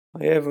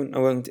Hi everyone,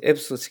 and welcome to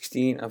episode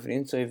 16 of an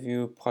Inside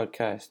View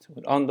podcast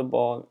with On the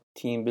Ball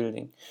Team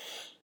Building.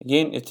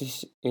 Again, if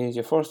this is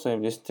your first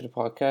time listening to the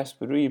podcast,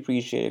 we'd really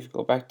appreciate it if you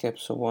go back to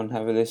episode 1 and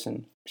have a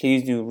listen.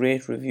 Please do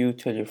rate, review,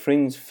 tell your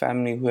friends,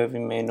 family, whoever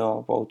you may know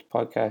about the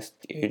podcast.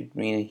 It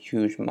means a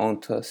huge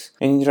amount to us.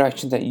 Any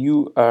interaction that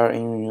you or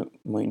anyone you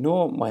might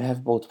know might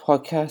have about the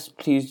podcast,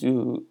 please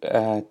do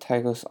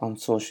tag us on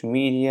social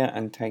media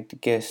and tag the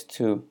guests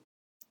too.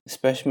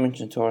 Special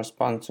mention to our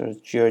sponsors,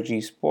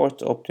 GRG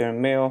Sports up there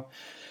in Mayo.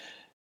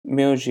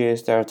 Mayo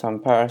GA's Tom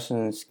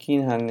Parsons,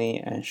 Keen Hanley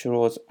and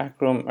Shiroz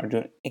Akram are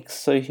doing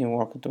exciting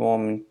work at the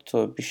moment,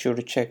 so be sure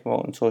to check them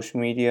out on social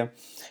media.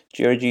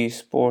 GRG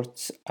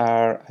Sports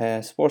are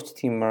a sports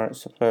team or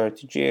supplier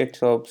to GA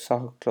clubs,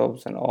 soccer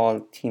clubs and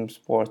all team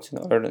sports in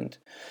Ireland.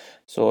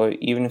 So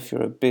even if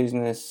you're a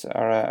business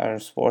or a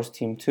sports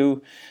team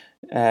too,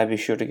 be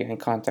sure to get in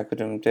contact with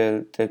them.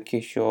 They'll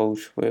kick you out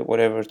with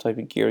whatever type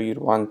of gear you'd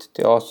want.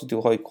 They also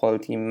do high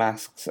quality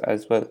masks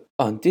as well.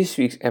 On this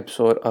week's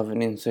episode of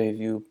an Inside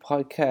View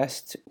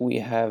podcast, we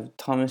have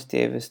Thomas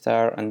Davis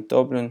star and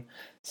Dublin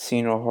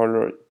senior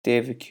hurler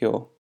David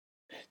Keogh.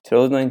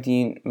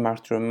 2019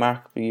 marked a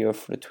remarkable year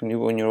for the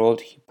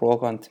 21-year-old. He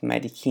broke onto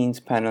Maddie Keane's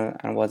panel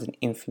and was an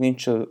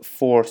influential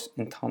force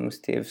in Thomas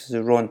Davis's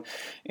run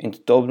into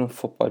Dublin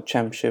Football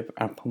Championship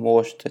and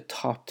promotion to the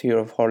top tier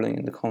of hurling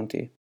in the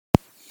county.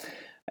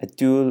 A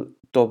dual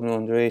Dublin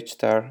underage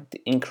star,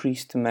 the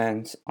increased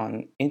demands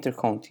on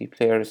inter-county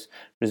players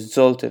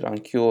resulted on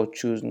Keogh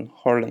choosing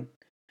hurling.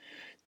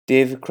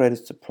 David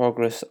credits the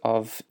progress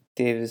of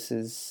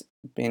Davis's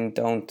been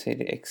down to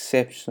the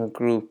exceptional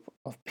group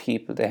of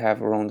people they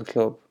have around the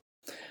club.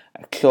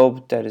 A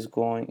club that is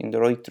going in the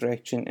right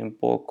direction in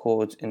both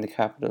codes in the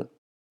capital.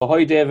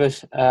 Hi David,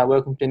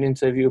 welcome to an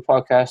Inside View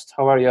podcast.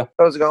 How are you?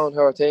 How's it going?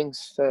 How are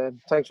things?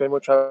 Thanks very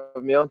much for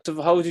having me on. So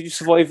how did you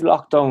survive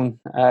lockdown?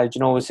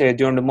 Say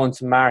during the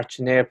months of March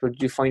and April,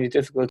 did you find it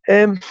difficult?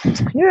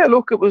 Yeah,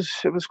 look, it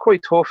was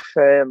quite tough.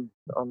 I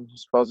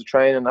suppose the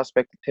training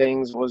aspect of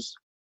things was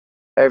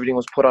everything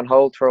was put on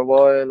hold for a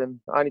while, and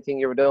anything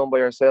you were doing by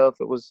yourself,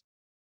 it was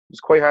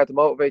quite hard to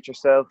motivate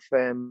yourself.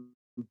 When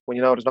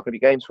you know there's not going to be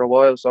games for a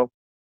while, so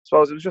I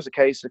suppose it was just a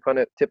case of kind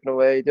of tipping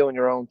away, doing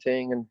your own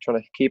thing, and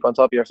trying to keep on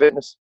top of your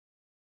fitness.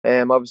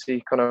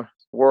 Obviously, kind of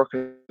work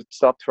had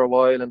stopped for a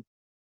while, and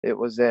it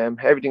was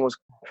everything was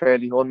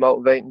fairly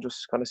unmotivating,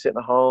 just kind of sitting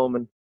at home.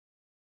 And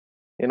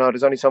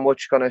there's only so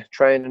much kind of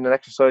training and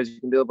exercise you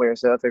can do by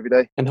yourself every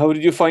day. And how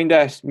did you find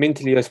that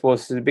mentally? I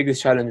suppose the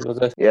biggest challenge was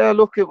it? Yeah,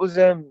 look, it was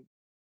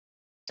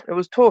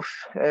tough.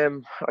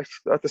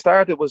 At the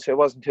start, it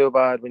wasn't too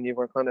bad when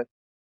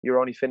you're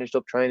only finished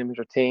up training with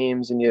your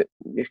teams, and you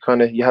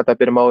had that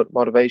bit of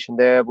motivation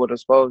there. But I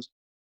suppose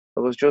it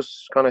was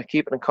just kind of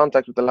keeping in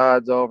contact with the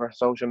lads over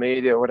social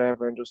media or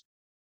whatever, and just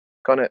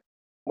kind of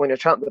when you're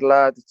chatting to the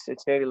lads,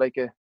 it's nearly like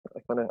a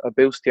kind of a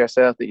boost to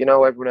yourself that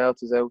everyone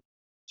else is out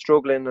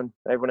struggling and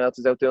everyone else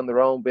is out doing their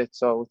own bit.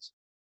 So it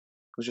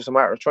was just a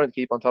matter of trying to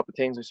keep on top of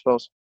things, I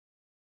suppose.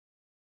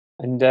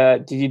 And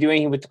did you do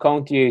anything with the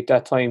county at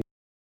that time?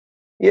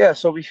 Yeah,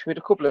 so we had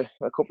a couple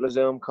of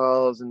Zoom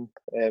calls, and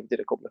we did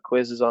a couple of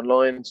quizzes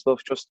online and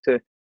stuff, just to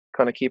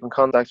kind of keep in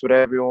contact with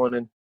everyone,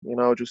 and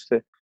just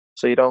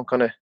so you don't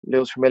kind of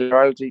lose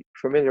familiarity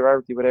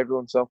with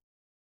everyone. So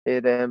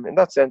it in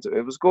that sense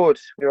it was good.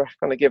 We were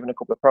kind of given a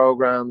couple of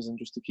programs and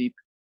just to keep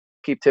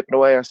tipping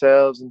away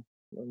ourselves,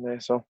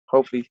 and so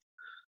hopefully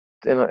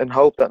in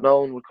hope that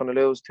no one would kind of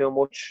lose too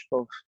much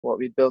of what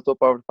we'd built up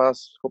over the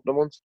past couple of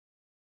months.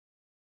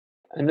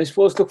 And I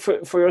suppose, look,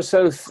 for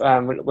yourself,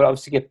 we'll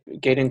obviously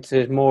get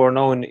into it more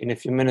now in a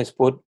few minutes,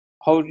 but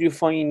how do you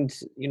find,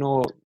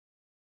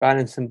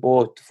 balancing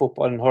both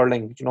football and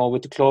hurling?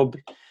 With the club,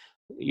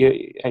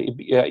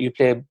 you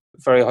play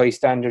very high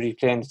standard, you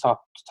play in the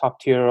top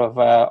tier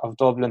of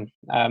Dublin.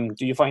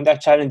 Do you find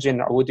that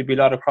challenging, or would there be a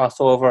lot of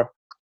crossover,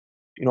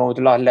 with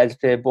a lot of lads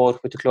play both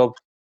with the club?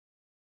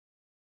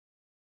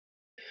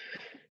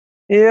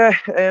 Yeah,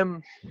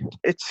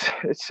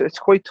 it's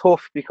quite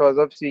tough because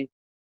obviously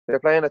they're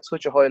playing at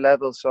such a high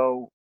level,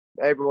 so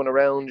everyone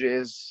around you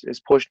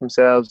is pushing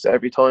themselves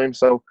every time.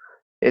 So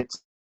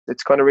it's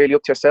kind of really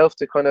up to yourself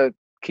to kind of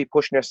keep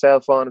pushing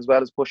yourself on as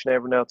well as pushing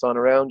everyone else on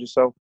around you.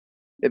 So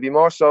it'd be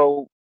more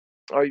so,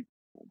 I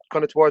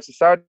kind of towards the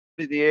start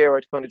of the year,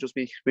 I'd kind of just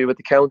be with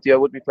the county. I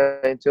wouldn't be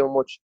playing too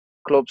much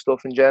club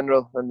stuff in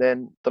general, and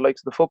then the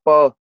likes of the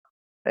football,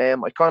 I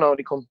kind of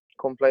only come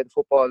play the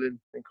football in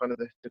kind of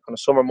the kind of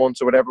summer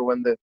months or whatever,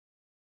 when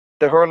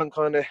the hurling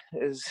kind of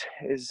is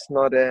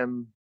not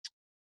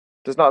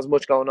there's not as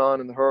much going on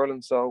in the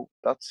hurling, so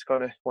that's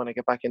kind of when I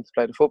get back into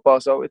play the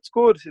football. So it's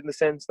good in the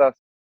sense that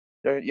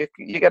you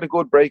get a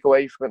good break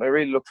away from it. I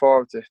really look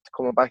forward to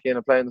coming back in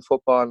and playing the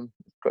football, and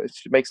it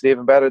makes it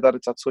even better that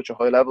it's at such a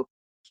high level,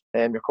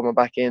 and you're coming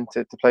back in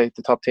to play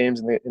the top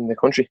teams in the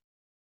country.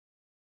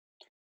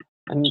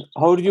 And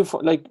how did you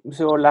over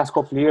the last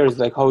couple of years?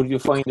 How did you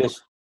find it?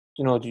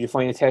 Did you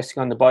find it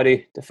testing on the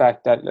body? The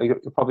fact that you're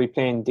probably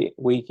playing the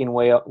week in,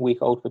 week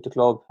out with the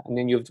club, and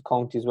then you have the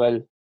county as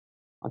well.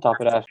 on top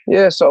of that?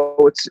 Yeah, so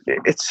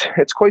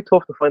it's quite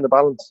tough to find the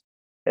balance.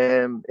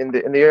 In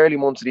the early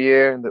months of the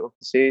year and of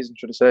the season,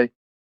 should I say,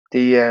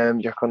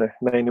 you're kind of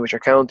mainly with your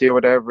county or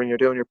whatever, and you're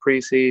doing your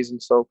pre-season.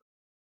 So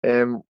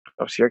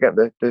obviously you're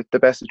getting the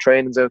best of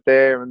trainings out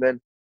there, and then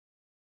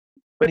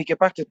when you get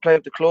back to play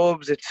with the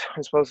clubs, I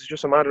suppose it's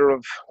just a matter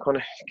of kind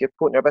of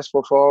putting your best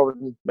foot forward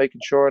and making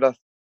sure that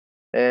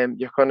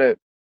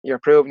you're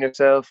proving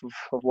yourself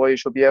of why you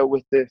should be out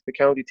with the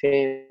county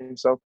team.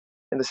 So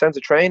in the sense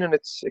of training,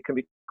 it can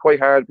be quite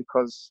hard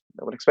because,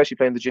 well, especially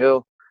playing the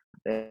Jill,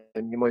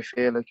 and you might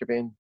feel like you're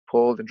being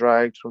pulled and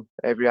dragged from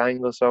every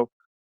angle. So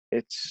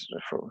I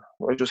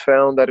just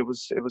found that it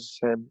was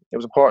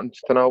important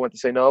to know when to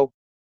say no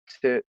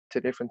to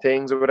different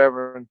things or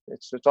whatever, and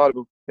it's all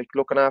about like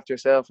looking after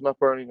yourself and not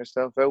burning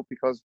yourself out,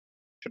 because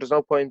there's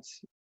no point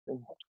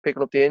in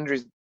picking up the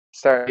injuries at the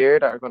start of the year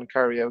that are going to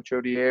carry out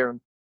through the year and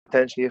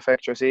potentially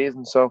affect your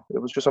season. So it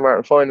was just a matter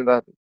of finding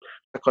that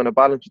kind of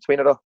balance between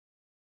it all.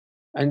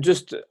 And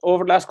just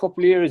over the last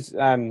couple of years,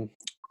 I'm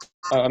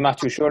not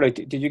too sure. Like,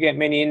 did you get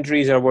many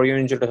injuries, or were you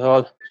injured at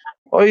all?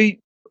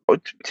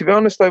 To be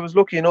honest, I was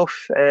lucky enough.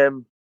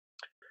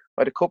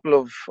 I had a couple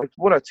of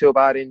one or two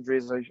bad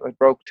injuries. I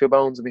broke 2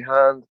 bones in my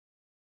hand,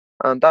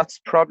 and that's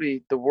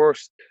probably the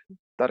worst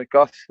that it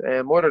got.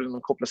 Other than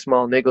a couple of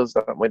small niggles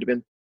that might have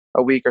been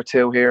a week or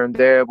two here and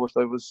there, but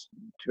I was,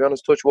 to be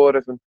honest, touch wood,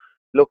 I've been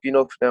lucky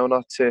enough now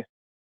not to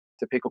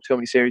pick up too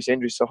many serious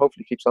injuries. So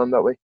hopefully it keeps on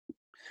that way.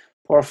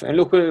 Perfect. And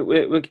look,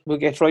 we'll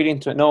get right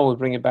into it now. We'll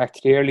bring it back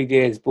to the early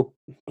days. But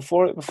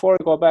before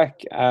I go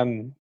back,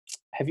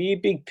 have you a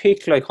big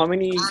pick? Like, how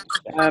many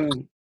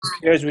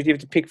players would you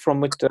have to pick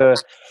from with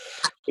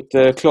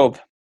the club?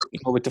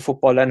 With the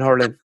football and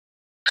hurling.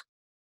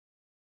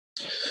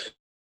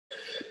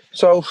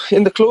 So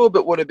in the club,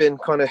 it would have been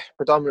kind of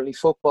predominantly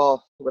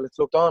football. Well, it's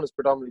looked on as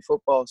predominantly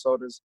football. So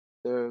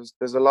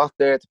there's a lot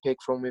there to pick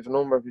from. We've a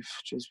number of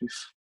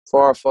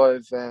 4 or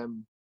 5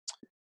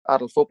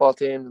 adult football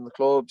teams in the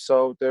club.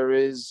 So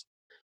there's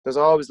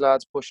always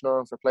lads pushing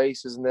on for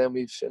places, and then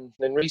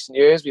in recent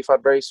years we've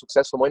had very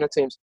successful minor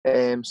teams.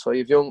 So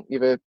you've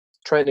a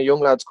train of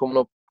young lads coming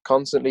up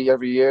constantly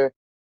every year.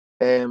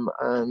 And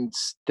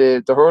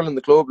the hurling in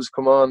the club has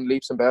come on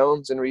leaps and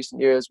bounds in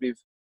recent years. In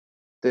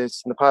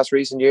the past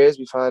recent years,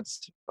 we've had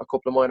a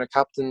couple of minor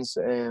captains,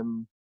 a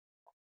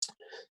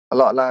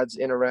lot of lads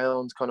in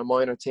around kind of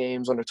minor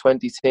teams, under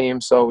 20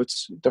 teams. So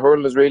the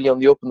hurling is really on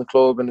the up in the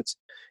club, and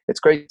it's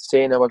great to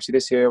see now. Obviously,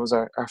 this year was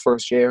our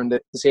first year in the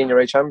Senior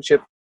A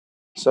Championship,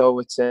 so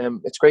it's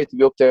great to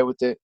be up there with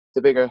the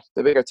bigger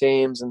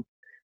teams and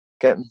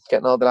getting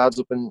all the lads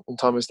up in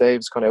Thomas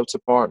Davis kind of out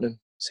supporting and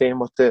seeing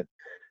what the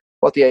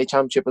A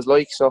Championship is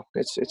like. So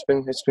it's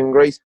been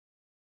great.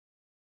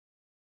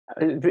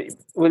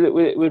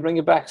 We'll bring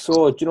it back.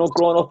 So,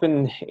 growing up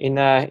in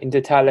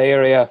the Tala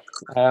area,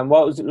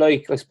 what was it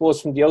like? I suppose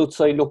from the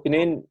outside looking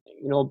in,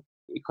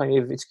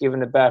 it's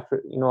given a bad,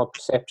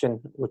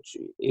 perception, which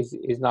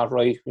is not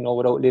right,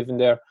 without living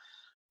there.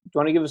 Do you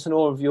want to give us an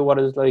overview of what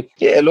it's like?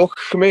 Yeah, look,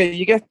 come here,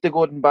 you get the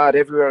good and bad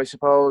everywhere, I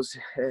suppose.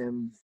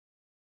 I'm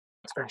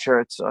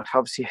sure it's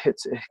obviously it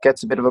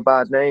gets a bit of a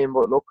bad name,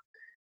 but look,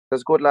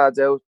 there's good lads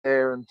out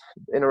there, and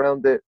in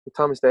around the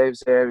Thomas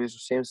Davis areas, there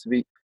seems to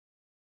be,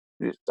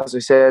 as I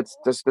said,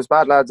 there's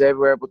bad lads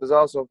everywhere, but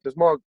there's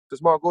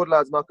more good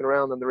lads knocking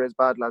around than there is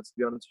bad lads, to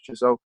be honest with you.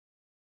 So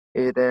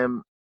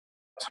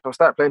so I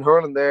started playing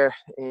hurling there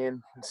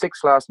in 6th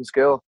class in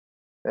school.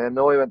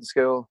 Now I went to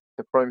school,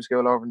 the primary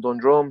school over in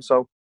Dundrum,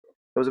 so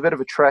it was a bit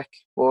of a trek,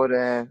 but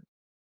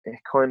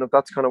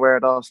that's kind of where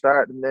it all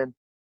started. And then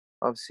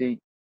obviously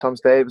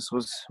Thomas Davis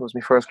was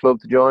my first club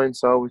to join,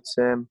 so it's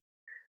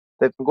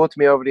they've been good to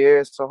me over the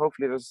years. So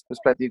hopefully there's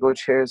plenty of good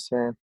years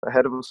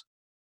ahead of us.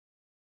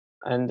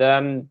 And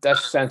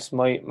that's answers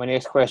my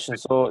next question.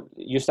 So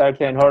you started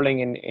playing hurling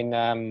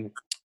in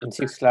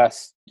 6th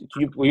class.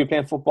 Were you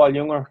playing football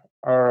younger,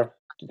 or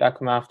did that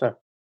come after?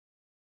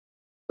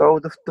 So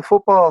the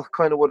football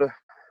kind of would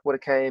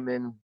have came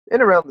in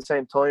around the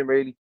same time,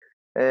 really.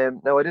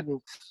 Now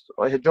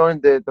I had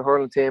joined the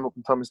hurling team up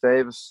in Thomas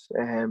Davis.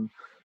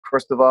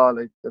 First of all,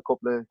 a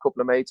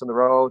couple of mates on the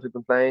road had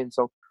been playing,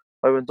 so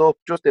I went up,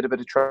 just did a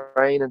bit of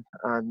training,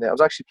 and I was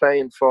actually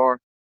playing for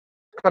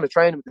kind of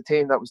training with the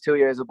team that was 2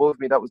 years above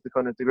me. That was the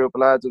group of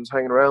lads I was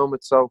hanging around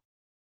with. So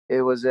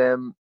it was it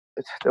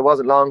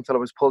wasn't long till I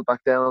was pulled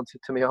back down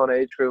to my own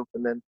age group,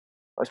 and then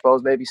I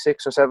suppose maybe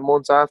 6 or 7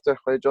 months after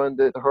I joined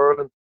the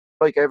hurling.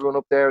 Like everyone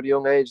up there at a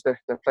young age, they're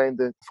playing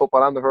the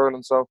football and the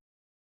hurling. So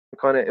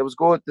it was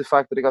good, the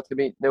fact that I got to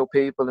meet new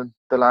people and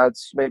the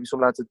lads, maybe some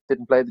lads that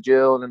didn't play the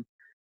Jill, and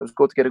it was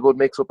good to get a good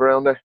mix up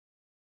around there.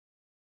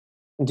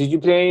 Did you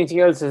play anything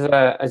else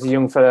as a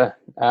young fella?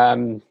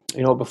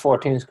 Before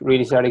things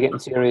really started getting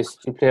serious,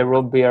 did you play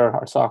rugby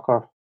or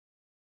soccer?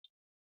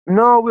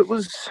 No, it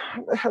was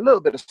a little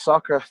bit of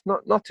soccer,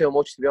 not too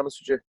much, to be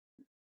honest with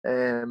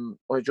you.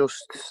 I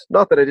just,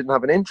 not that I didn't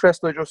have an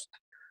interest, I just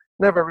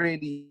never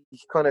really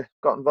kind of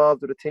got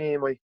involved with a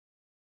team. I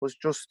was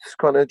just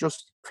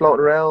floating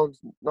around,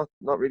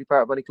 not really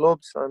part of any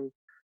clubs, and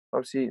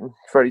obviously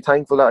very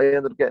thankful that I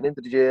ended up getting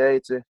into the GAA.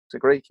 It's a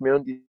great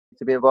community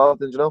to be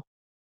involved in, you know.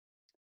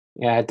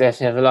 Yeah, it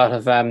definitely have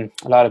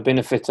a lot of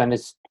benefits, and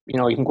it's, you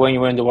know, you can go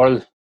anywhere in the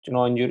world, you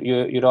know, and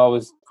you'd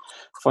always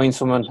find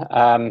someone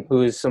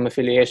who is some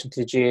affiliation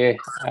to the GA.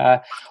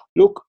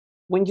 Look,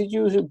 when did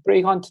you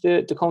break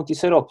onto the county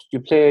setup? Did you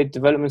play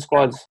development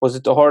squads? Was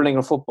it the hurling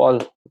or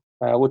football?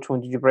 Which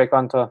one did you break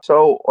onto?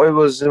 So I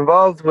was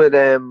involved with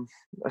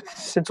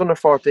since under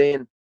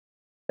 14.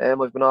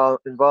 I've been all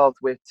involved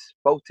with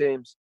both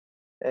teams.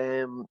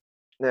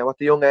 Now at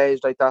the young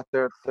age like that,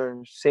 there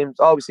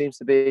always seems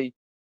to be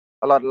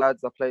a lot of lads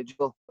that play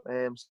dual.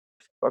 I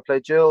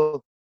played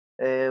dual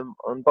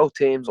on both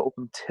teams up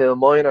until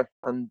minor,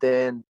 and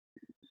then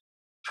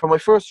for my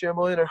first year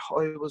minor,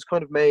 I was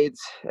kind of made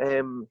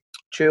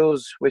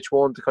choose which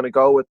one to kind of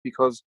go with,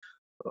 because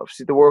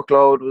obviously the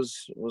workload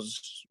was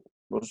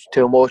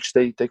too much.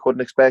 They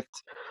couldn't expect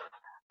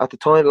at the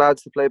time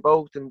lads to play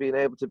both and being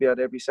able to be at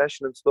every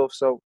session and stuff.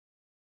 So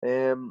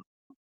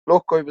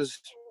look, I was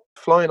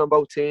flying on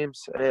both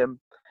teams, and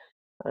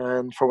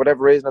for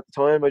whatever reason at the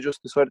time, I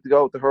just decided to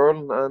go with the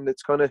hurl, and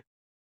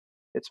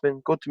it's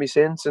been good to me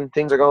since, and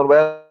things are going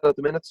well at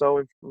the minute. So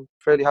I'm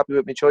fairly happy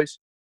with my choice.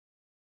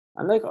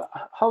 And like,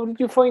 how did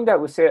you find that?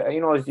 Was, say,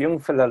 you know, as a young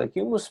fella, like,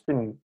 you must have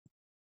been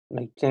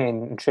like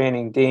playing and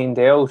training day in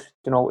day out.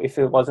 You know, if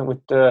it wasn't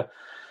with the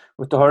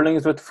hurling,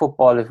 it's with the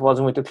football. If it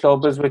wasn't with the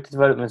club, it's with the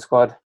development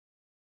squad.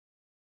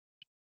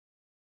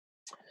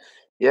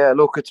 Yeah,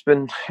 look, it's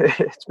been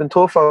it's been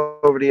tough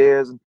over the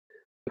years, and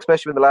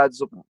especially when the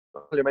lads all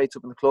your mates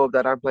up in the club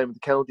that aren't playing with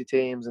the county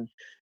teams, and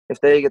if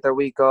they get their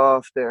week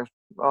off, they're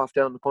off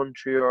down the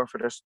country, or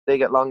they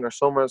get longer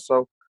summers,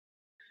 so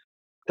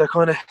they're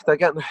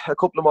getting a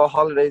couple of more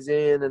holidays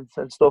in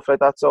and stuff like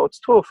that. So it's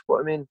tough, but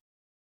I mean,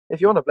 if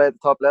you want to play at the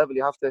top level,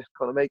 you have to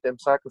kind of make them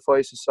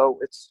sacrifices. So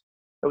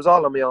it was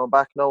all on my own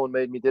back. No one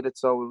made me did it.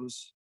 So it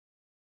was,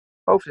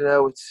 hopefully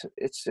now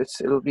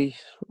it'll be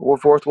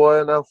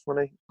worthwhile now when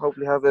I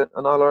hopefully have an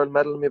All Ireland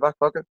medal in my back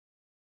pocket.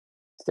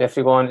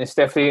 It's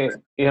definitely,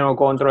 you know,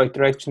 going the right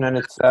direction, and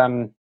it's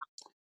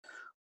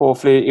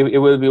hopefully it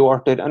will be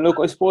worth it. And look,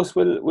 I suppose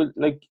we'll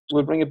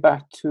bring it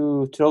back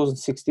to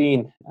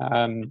 2016.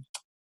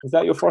 Is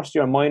that your first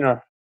year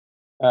minor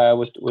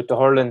with the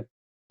hurling?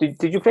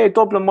 Did you play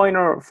Dublin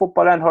minor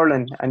football and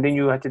hurling, and then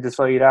you had to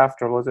decide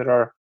after, was it,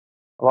 or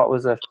what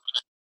was it?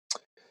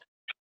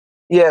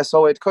 Yeah,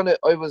 so I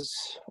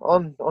was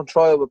on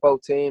trial with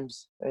both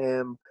teams,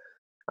 and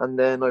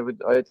then I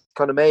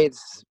kind of made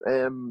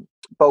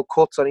both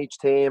cuts on each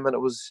team, and it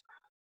was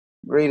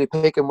really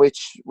picking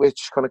which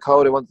kind of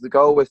code I wanted to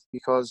go with,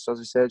 because as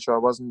I said,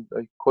 sure,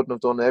 I couldn't have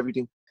done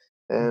everything.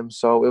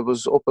 So it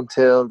was up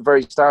until the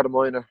very start of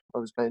minor I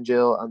was playing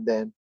Jill, and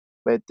then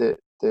made the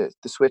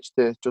switch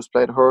to just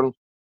play the hurling.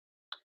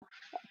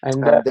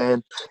 And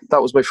then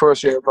that was my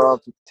first year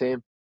involved with the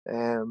team.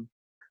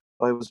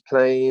 I was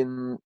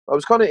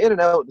kind of in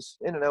and out of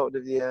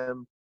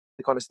the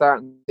kind of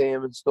starting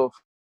team and stuff,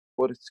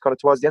 but it's kind of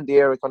towards the end of the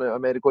year I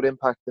made a good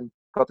impact and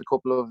got a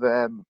couple of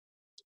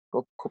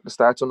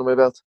starts under my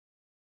belt.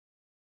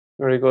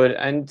 Very good.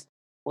 And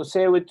we'll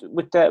say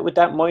with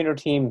that minor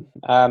team,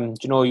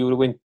 you know, you would have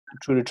went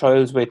through the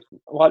trials with,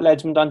 what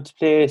lads went on to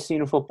play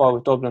senior football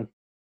with Dublin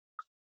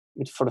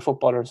for the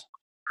footballers?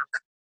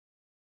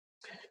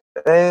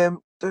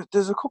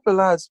 There's a couple of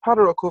lads.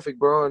 Peadar O'Cuffig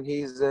Brown,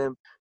 he's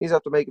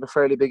after making a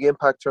fairly big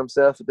impact for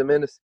himself at the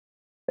minute.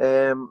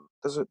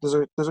 There's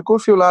a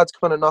good few lads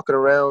kind of knocking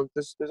around.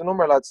 There's a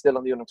number of lads still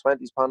on the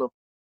under-20s panel.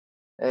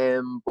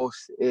 But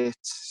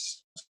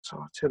it's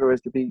there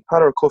is to be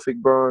Peadar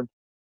O'Cuffig Brown.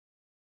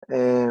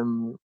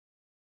 The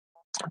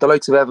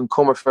likes of Evan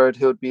Comerford,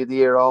 who would be the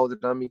year older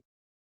than me.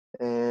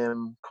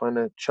 Kind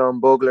of Sean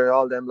Bugler,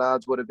 all them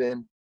lads would have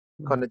been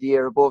kind of the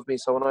year above me.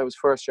 So when I was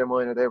first year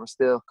minor, they were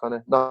still kind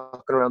of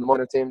knocking around the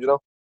minor teams, you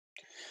know.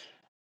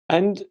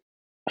 And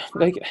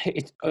like,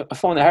 I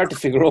found it hard to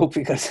figure out,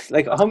 because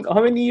like,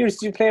 how many years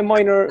did you play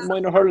minor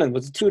hurling?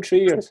 Was it 2 or 3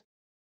 years?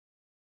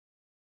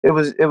 It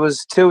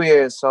was 2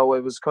 years. So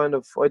it was kind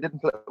of, I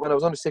didn't play when I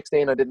was under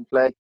 16. I didn't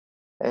play.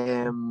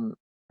 It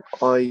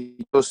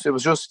was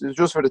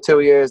just for the 2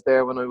 years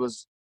there, when I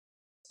was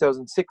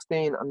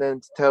 2016 and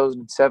then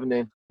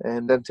 2017,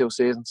 and then 2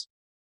 seasons.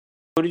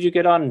 How did you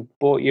get on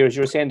both years?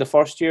 You were saying the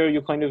first year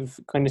you kind of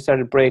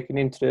started breaking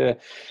into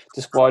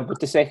the squad, but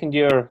the second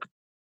year,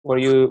 were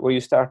you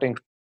starting?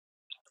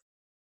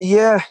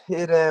 Yeah,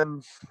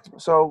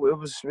 so it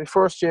was my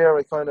first year.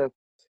 I kind of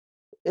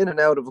in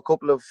and out of a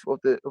couple of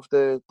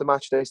the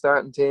match day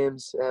starting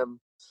teams.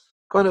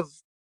 Kind of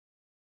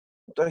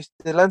the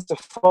Leinster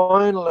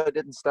final I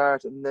didn't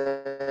start, and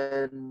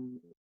then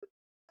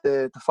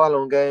the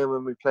following game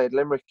when we played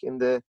Limerick in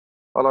the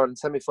All Ireland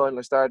semi-final,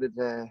 I started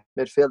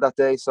midfield that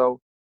day.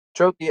 So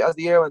as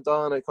the year went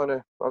on, I kind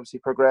of obviously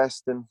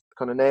progressed and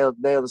kind of nailed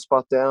the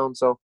spot down.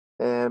 So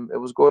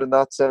it was good in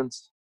that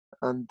sense.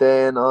 And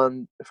then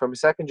for my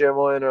second year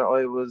minor,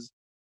 I was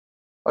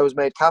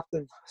made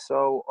captain.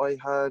 So I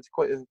had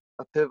quite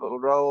a pivotal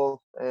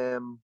role.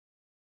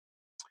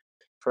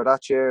 for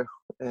that year.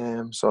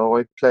 So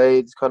I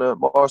played kind of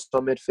more so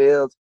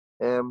midfield,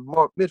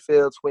 more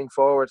midfield, swing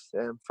forward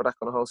for that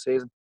kind of whole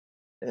season.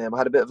 I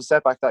had a bit of a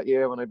setback that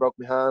year when I broke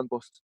my hand, but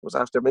it was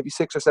after maybe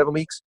 6 or 7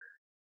 weeks,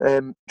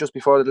 just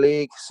before the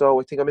league. So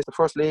I think I missed the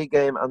first league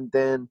game, and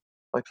then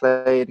I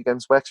played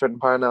against Wexford in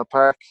Parnell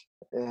Park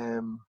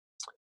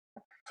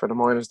for the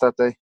minors that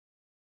day.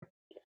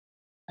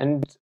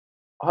 And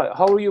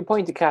how were you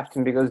appointed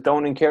captain? Because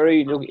down in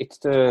Kerry, look, it's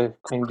the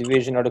kind of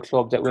division or the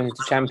club that wins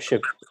the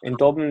championship. In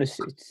Dublin,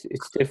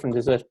 it's different,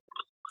 is it?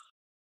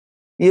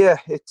 Yeah,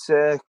 it's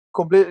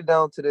completely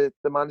down to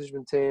the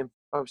management team.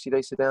 Obviously,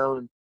 they sit down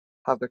and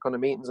have their kind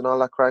of meetings and all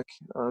that crack,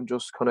 and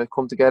just kind of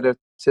come together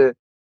to,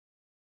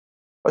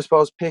 I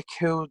suppose, pick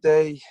who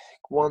they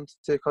want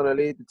to kind of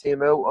lead the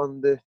team out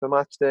on the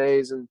match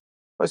days. And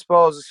I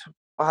suppose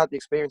I had the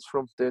experience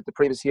from the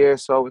previous year,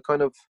 so it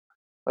kind of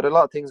had a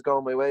lot of things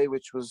going my way,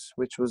 which was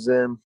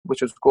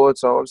good.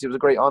 So obviously, it was a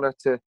great honour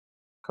to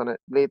kind of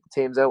lead the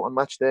teams out on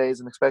match days,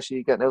 and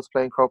especially getting out to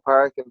play in Croke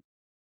Park. And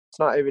it's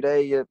not every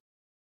day you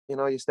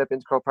step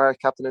into Croke Park,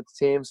 captain of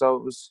the team. So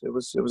it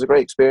was a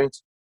great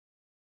experience.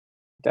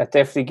 That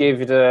definitely gave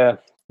you the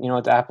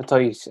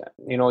appetite,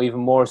 even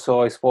more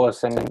so, I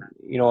suppose, and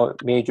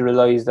made you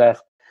realise that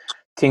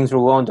things were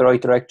going the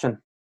right direction.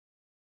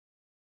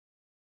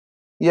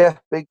 Yeah,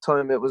 big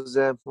time. It was,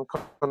 I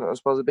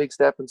suppose, a big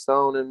stepping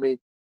stone in my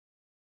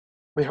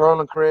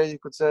hurling career, you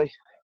could say.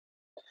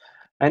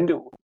 And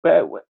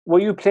were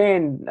you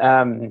playing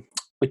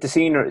with the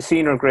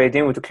senior grade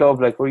in with the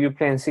club? Like, were you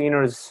playing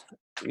seniors?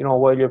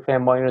 While you're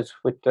playing minors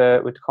with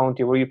the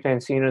county, were you playing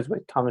seniors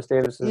with Thomas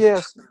Davis's?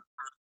 Yes,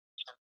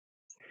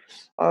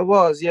 I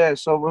was. Yeah.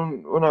 So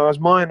when I was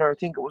minor, I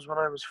think it was when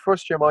I was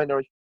first year minor,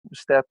 I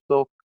stepped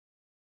up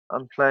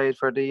and played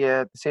for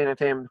the senior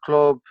team of the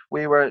club.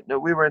 We were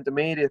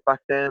intermediate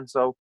back then,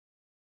 so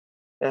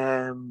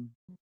I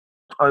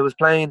was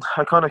playing.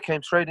 I kind of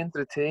came straight into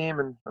the team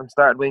and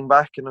started wing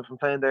back, and I've been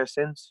playing there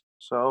since.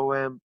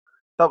 So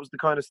that was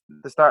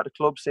the start of the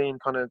club scene,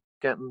 kind of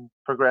getting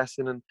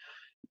progressing. And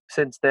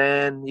since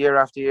then, year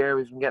after year,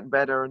 we've been getting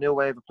better. A new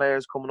wave of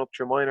players coming up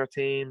through minor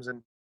teams,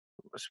 and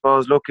I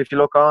suppose, look, if you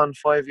look on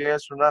 5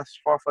 years from that,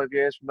 4 or 5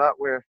 years from that,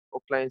 we're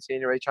up playing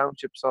Senior A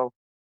Championship. So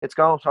it's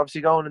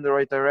obviously going in the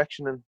right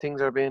direction, and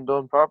things are being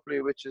done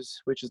properly, which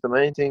is the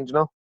main thing,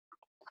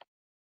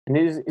 And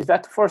is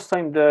that the first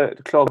time the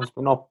club has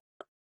been up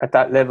at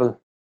that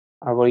level,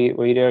 or were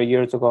you there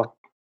years ago?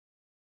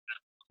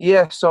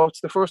 Yeah, so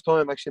it's the first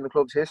time actually in the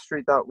club's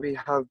history that we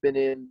have been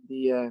in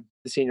the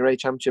Senior A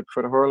Championship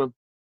for the hurling,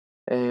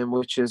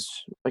 which is,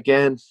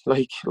 again,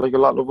 like a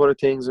lot of other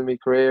things in my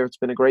career, it's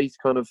been a great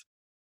kind of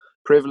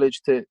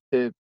privilege to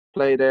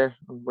play there.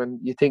 When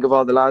you think of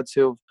all the lads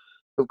who've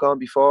gone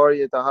before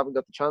you that haven't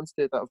got the chance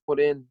that have put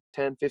in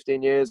 10,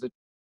 15 years of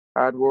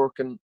hard work,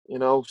 and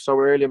so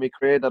early in my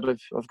career that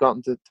I've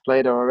gotten to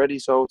play there already.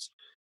 So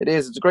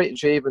it's a great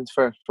achievement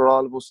for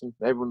all of us and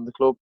everyone in the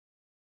club.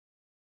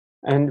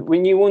 And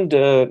when you won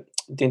the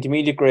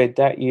intermediate grade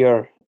that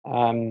year,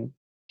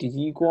 did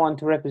you go on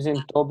to represent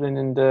Dublin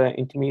in the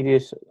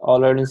intermediate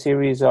All-Ireland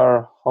series,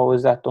 or how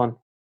was that done?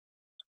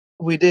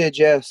 We did,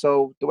 yeah.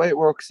 So the way it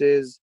works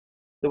is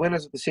the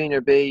winners of the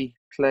Senior B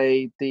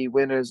play the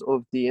winners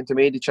of the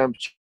Intermediate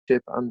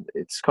Championship, and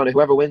it's kind of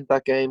whoever wins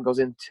that game goes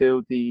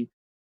into the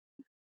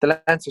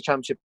Leinster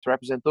Championship to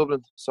represent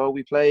Dublin. So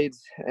we played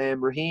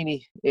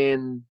Raheny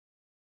in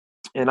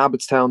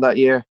Abbottstown that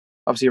year.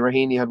 Obviously,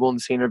 Raheny had won the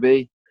Senior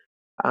B,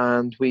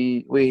 and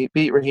we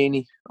beat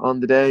Raheny on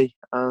the day,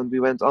 and we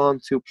went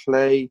on to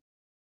play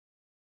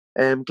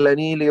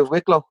Glenealy of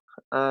Wicklow,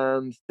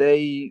 and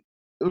it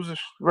was a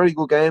very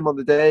good game on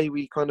the day.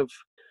 We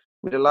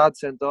with the lad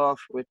sent off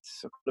with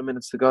a couple of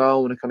minutes to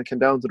go, and it kind of came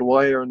down to the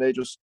wire, and they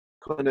just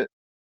kind of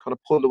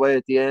pulled away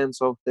at the end.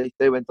 So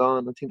they went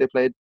on. I think they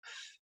played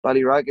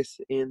Ballyragget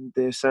in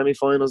the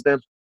semi-finals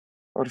then,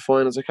 or the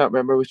finals. I can't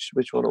remember which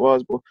one it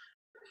was, but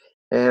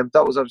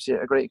that was obviously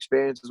a great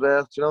experience as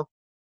well.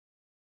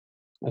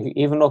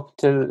 Even up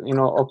to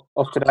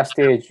up to that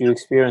stage, you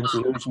experienced a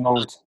huge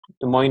amount.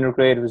 The minor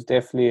grade was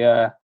definitely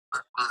a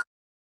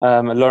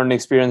learning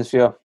experience for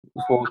you,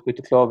 both with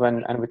the club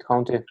and with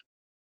county.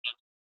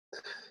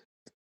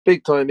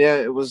 Big time,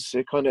 yeah.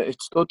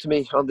 It stood to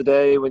me on the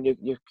day when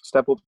you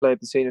step up to play with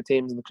the senior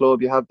teams in the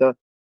club. You have that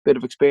bit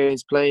of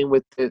experience playing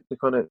with the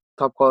kind of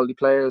top quality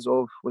players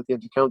with the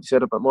inter-county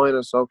setup at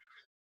minors, so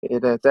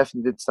it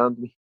definitely did stand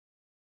to me.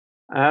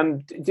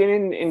 Then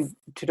in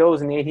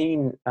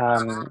 2018,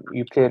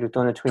 you played with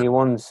under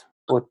 21s,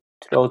 but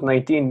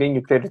 2019, then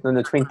you played with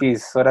under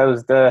 20s. So that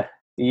was the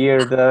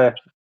year the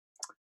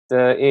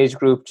age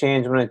group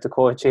changed when the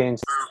coach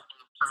changed.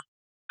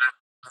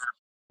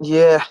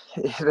 Yeah,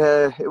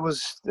 it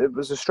was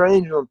a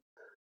strange one.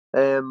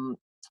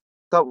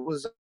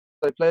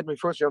 I played my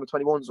first year under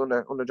 21s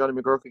under Johnny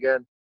McGurk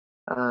again,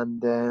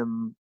 and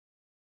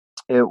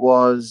that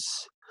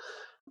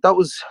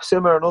was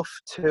similar enough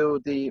to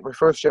my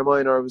first year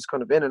minor. I was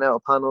kind of in and out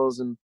of panels,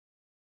 and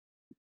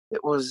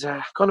it was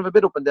kind of a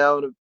bit up and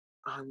down.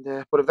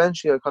 And but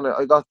eventually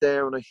I got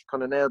there and I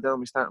kind of nailed down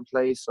my starting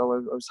place, so I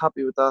was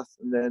happy with that.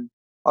 And then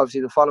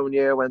obviously the following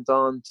year went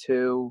on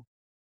to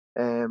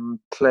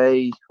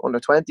play under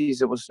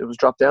 20s. It was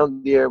dropped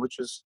down the year, which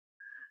is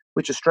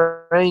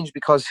strange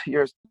because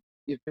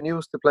you've been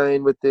used to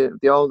playing with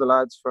the older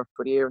lads for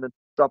the year, and then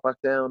drop back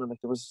down. And like,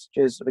 it was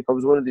just like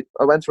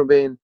I went from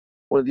being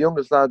one of the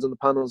youngest lads on the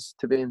panels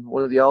to being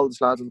one of the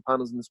oldest lads on the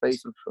panels in the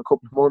space of a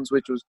couple of months,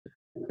 which was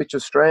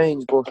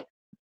strange, but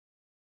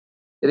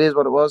it is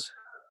what it was.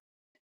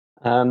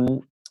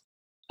 And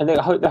then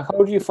how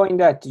do you find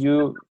that?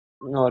 You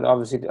know,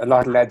 obviously a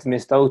lot of lads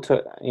missed out,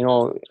 you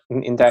know,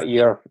 in that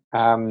year.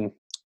 You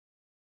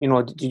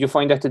know, did you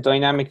find that the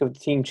dynamic of the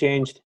team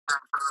changed?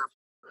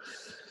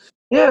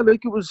 Yeah,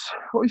 like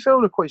we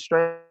found it quite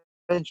strange.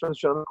 I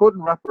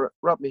couldn't wrap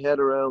my head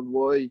around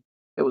why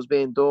it was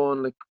being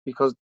done, like,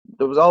 because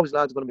there was always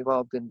lads going to be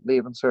involved in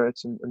leaving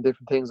certs and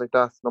different things like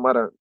that, no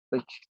matter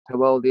like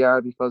how old they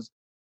are, because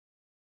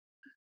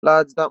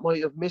lads that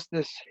might have missed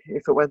it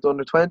if it went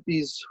under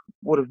 20s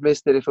would have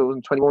missed it if it was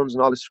in 21s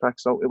and all this track.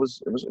 So it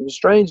was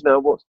strange now,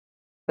 but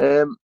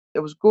it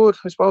was good.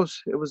 I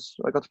suppose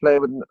I got to play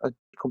with a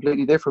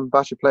completely different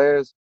batch of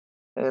players,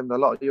 and a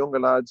lot of younger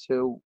lads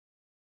who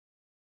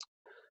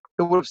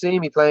would have seen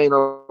me playing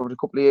over the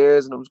couple of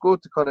years, and it was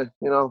good to kind of,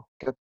 you know,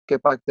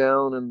 get back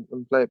down and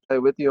play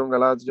with the younger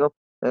lads, you know.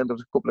 And there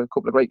was a couple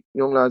of great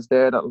young lads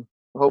there that'll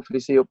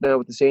hopefully see up now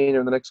with the senior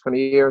in the next kind of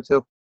year or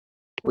two,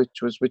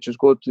 which was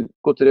good to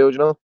do, you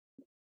know.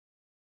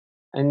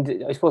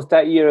 And I suppose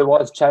that year it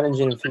was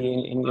challenging for you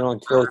in you know, in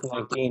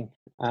 2019.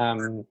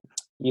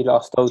 You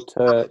lost out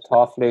to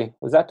Offaly.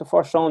 Was that the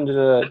first round of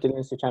the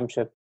Leinster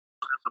Championship?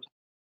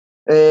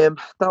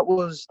 That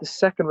was the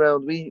second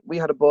round. We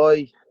had a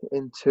bye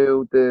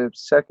into the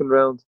second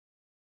round,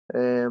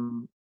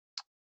 and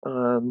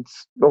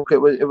look,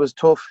 it was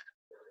tough.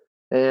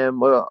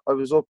 Well, I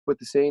was up with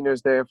the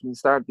seniors there from the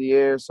start of the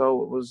year,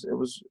 so it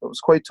was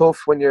quite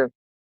tough when you're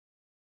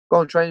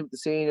going training with the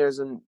seniors,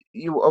 and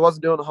I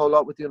wasn't doing a whole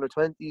lot with the under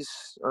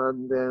 20s,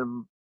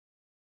 and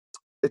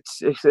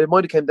it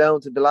might have came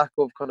down to the lack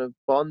of kind of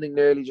bonding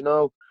nearly, you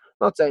know.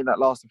 Not saying that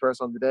lost the first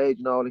on the day,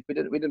 you know, like we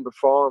didn't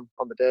perform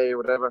on the day or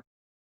whatever.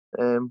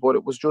 But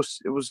it was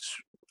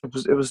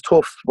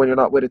tough when you're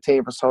not with a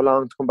team for so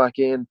long to come back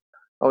in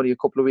only a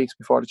couple of weeks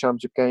before the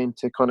championship game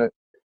to kind of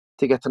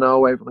to get to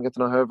know everyone, get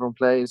to know how everyone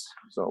plays.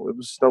 So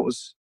that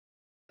was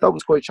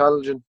quite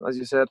challenging, as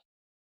you said.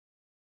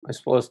 I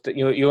suppose that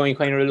you only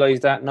kind of realise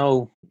that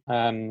now,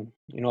 you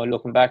know,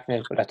 looking back on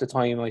it, but at the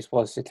time, I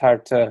suppose it's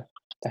hard to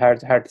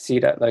see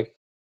that, like.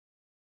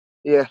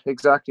 Yeah,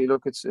 exactly.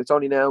 Look, it's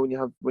only now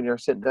when you're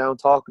sitting down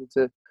talking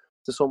to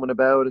someone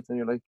about it, and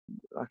you're like,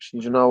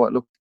 actually, you know what?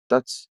 Look,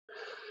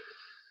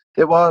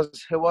 it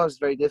was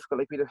very difficult.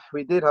 Like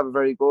we did have a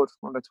very good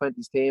under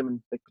 20s team,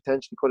 and like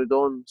potentially could have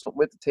done something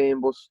with the team.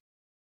 But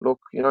look,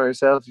 you know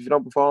yourself, if you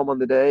don't perform on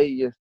the day,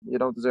 you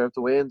don't deserve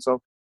to win. So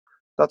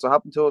that's what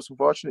happened to us,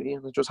 unfortunately,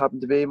 and it just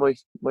happened to be my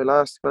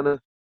last kind of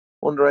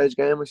underage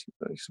game, I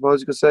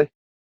suppose you could say.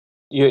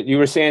 You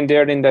were saying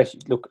there then that,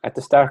 look, at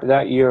the start of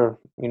that year,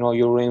 you know,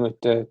 you were in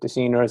with the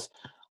seniors.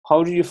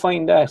 How did you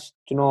find that?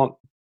 You know,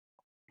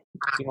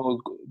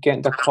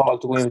 getting the call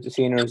to go in with the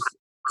seniors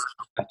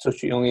at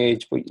such a young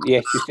age, but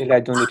yet you still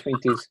had done the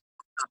 20s.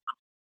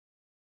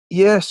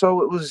 Yeah,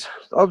 so it was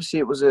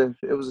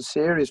a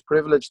serious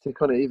privilege to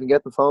kind of even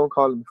get the phone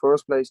call in the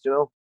first place, you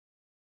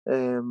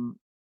know.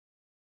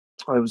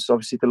 I was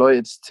obviously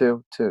delighted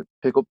to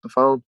pick up the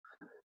phone,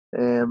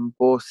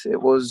 but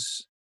it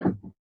was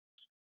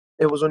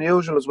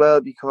unusual as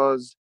well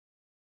because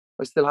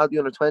I still had the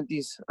under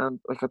 20s and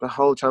I got the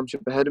whole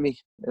championship ahead of me.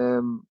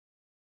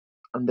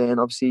 And then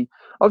obviously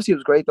it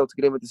was great though to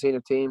get in with the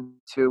senior team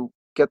to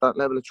get that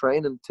level of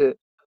training. The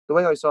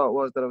way I saw it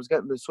was that I was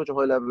getting to such a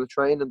high level of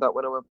training that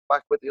when I went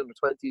back with the under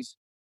 20s,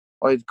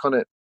 I'd kind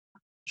of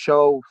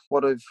show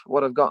what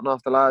I've gotten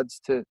off the lads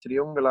to the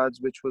younger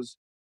lads, which was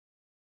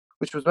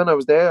when I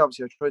was there.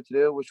 Obviously, I tried to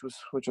do, which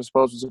I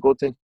suppose was a good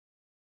thing.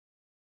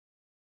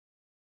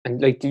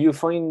 And like, do you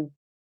find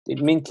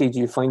it mentally? Do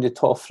you find it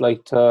tough,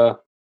 like to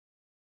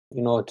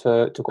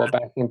go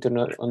back into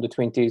the under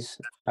 20s?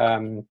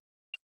 I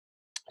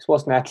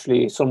suppose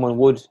naturally someone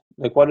would.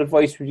 Like, what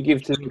advice would you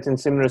give to in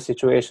similar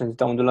situations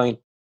down the line?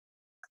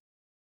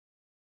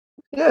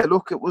 Yeah,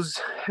 look, it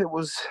was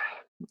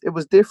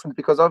different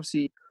because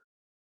obviously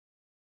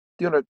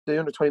the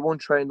under 21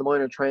 train, the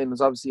minor train,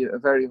 is obviously a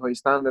very high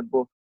standard,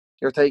 but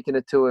you're taking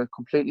it to a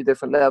completely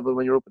different level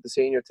when you're up with the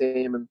senior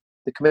team, and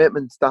the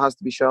commitment that has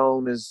to be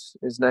shown is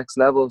next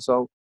level.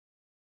 So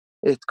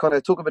it kind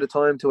of took a bit of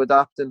time to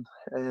adapt and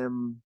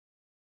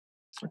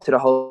to the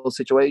whole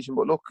situation.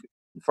 But look,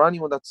 for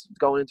anyone that's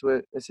going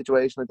into a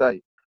situation like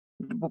that,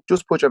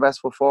 just put your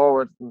best foot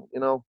forward. And, you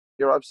know,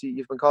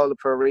 you've been called up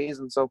for a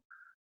reason, so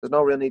there's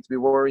no real need to be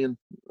worrying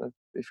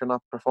if you're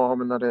not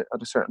performing at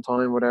a certain time,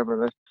 or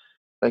whatever.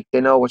 Like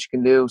they know what you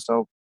can do,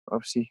 so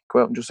obviously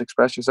go out and just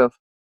express yourself.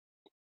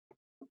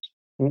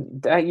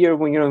 That year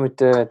when you're with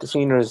the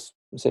seniors,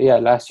 so yeah,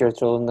 last year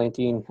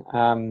 2019.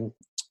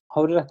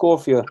 How did that go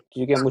for you? Did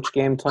you get much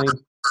game time?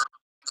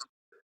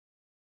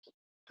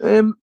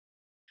 Um,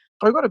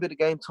 I got a bit of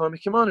game time. I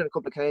came on in a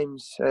couple of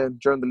games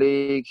during the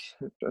league.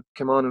 I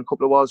came on in a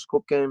couple of Walsh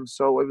Cup games,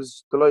 so I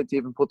was delighted to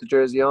even put the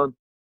jersey on.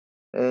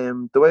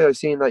 The way I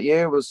seen that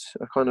year was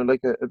kind of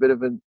like a bit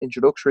of an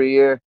introductory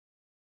year,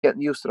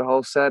 getting used to the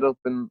whole setup.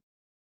 And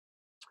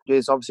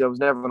geez, obviously I was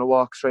never going to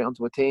walk straight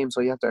onto a team,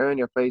 so you have to earn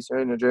your place,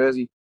 earn your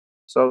jersey.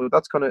 So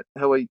that's kind of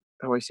how I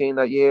seen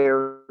that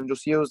year, and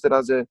just used it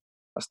as a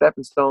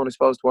stepping stone, I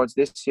suppose, towards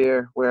this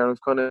year, where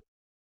I've kind of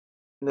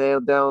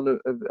nailed down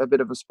a bit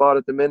of a spot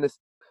at the minute.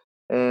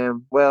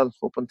 Well,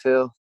 up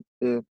until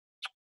uh,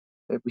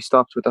 we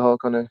stopped with the whole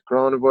kind of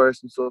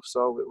coronavirus and stuff.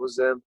 So it was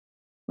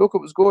look,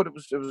 it was good. It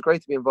was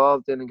great to be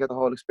involved in and get the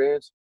whole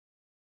experience.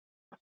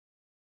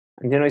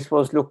 And then I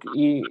suppose, look,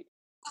 you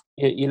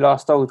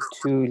lost out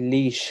to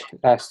Laois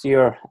last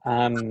year.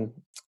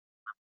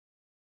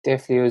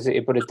 Definitely was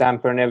it put a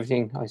damper and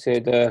everything. I say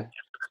the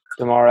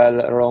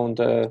morale around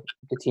the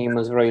team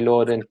was very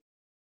low then.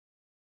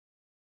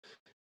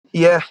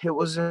 Yeah, it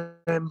was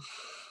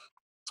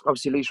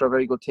obviously Laois are a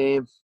very good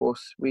team, but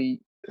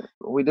we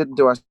didn't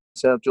do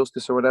ourselves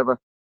justice or whatever.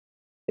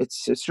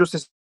 It's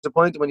just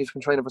disappointing when you've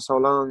been training for so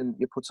long and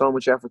you put so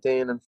much effort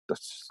in, and look,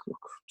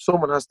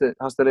 someone has to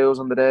lose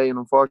on the day, and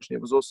unfortunately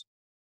it was us.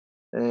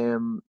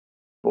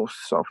 But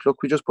so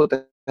look, we just put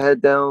the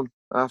head down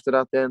after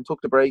that, then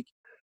took the break,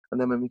 and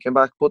then when we came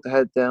back, put the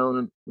head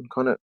down and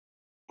kind of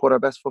put our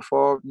best foot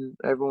forward, and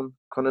everyone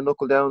kind of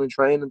knuckled down in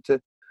training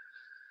to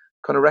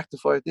kind of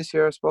rectify it this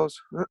year, I suppose.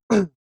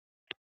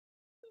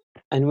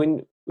 And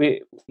when when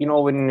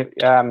when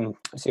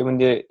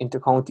the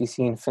intercounty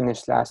scene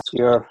finished last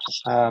year,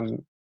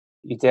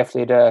 you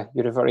definitely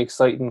you had a very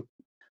exciting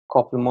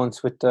couple of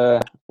months with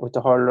the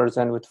hurlers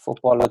and with the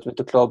footballers with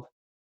the club,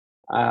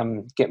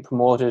 getting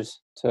promoted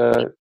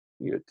to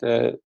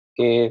the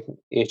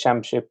A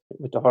championship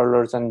with the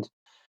hurlers and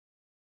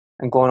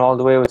going all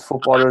the way with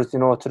footballers, to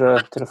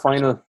the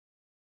final.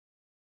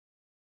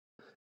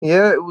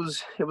 Yeah, it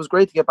was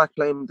great to get back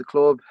playing with the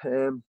club.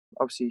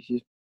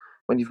 Obviously,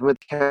 when you've been with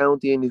the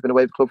county and you've been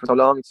away with the club for so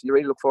long, you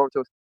really look forward to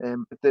it.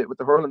 With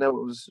the hurling now,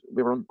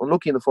 we were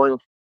unlucky in the final.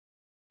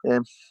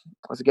 Um,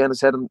 as I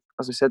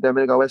said there a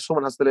minute ago, well,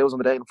 someone has to lose on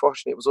the day.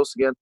 Unfortunately, it was us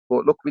again.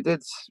 But look, we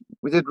did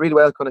really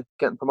well, kind of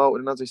getting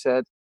promoted. And as I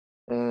said,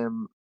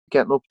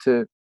 getting up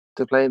to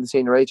playing the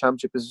senior A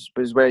championship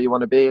is where you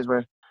want to be. Is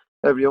where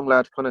every young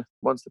lad kind of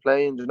wants to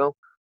play, and.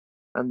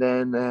 And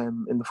then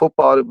in the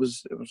football, it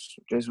was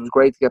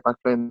great to get back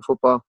playing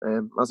football.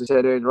 As I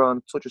said earlier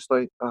on, such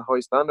a high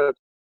standard.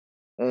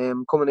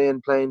 Coming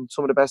in playing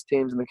some of the best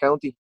teams in the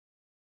county,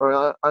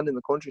 and in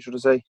the country, should I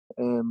say.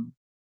 And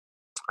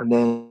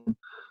then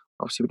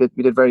obviously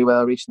we did very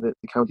well reaching the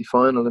county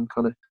final, and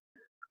kind of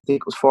I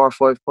think it was 4 or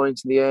 5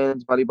 points in the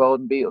end.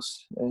 Ballybowden beat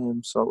us.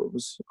 So it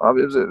was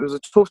a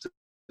tough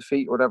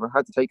defeat or whatever.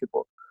 Had to take it,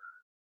 but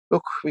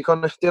look, we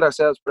kind of did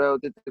ourselves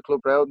proud, did the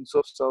club proud and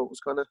stuff. So it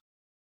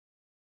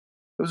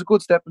was a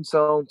good stepping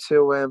stone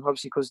to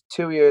obviously, because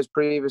 2 years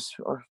previous,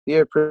 or the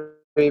year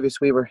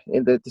previous, we were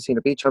in the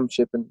senior B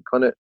championship and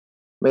kind of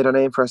made our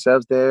name for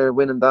ourselves there,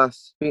 winning that,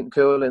 beating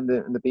Cool in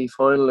the B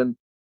final, and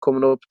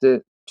coming up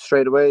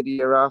straight away the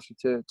year after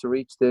to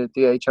reach the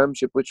A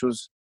championship, which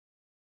was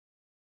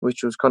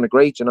kind of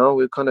great.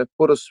 It kind of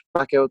put us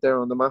back out there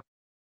on the map.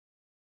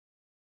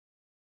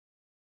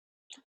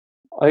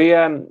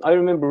 I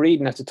remember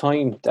reading at the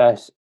time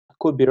that, I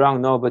could be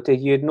wrong now, but that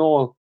you had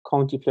no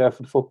county player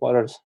for the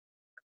footballers.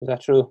 Is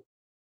that true?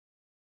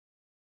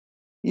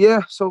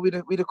 Yeah, so we'd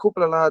a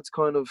couple of lads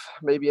kind of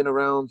maybe in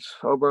around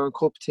Oberon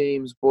Cup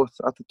teams, but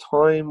at the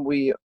time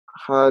we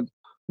had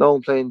no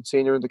one playing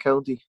senior in the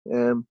county.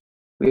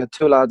 We had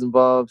 2 or 3 lads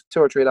involved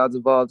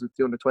with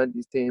the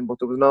under-20s team, but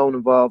there was no one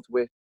involved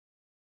with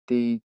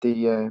the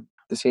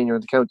senior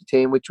in the county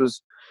team, which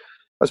was,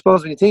 I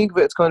suppose, when you think of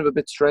it, it's kind of a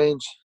bit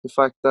strange, the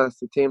fact that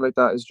a team like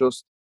that is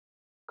just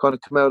kind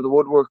of come out of the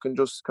woodwork and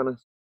just kind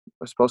of,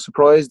 I suppose,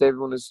 surprised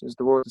everyone is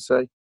the word to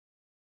say.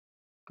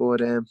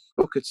 But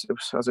look,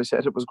 as I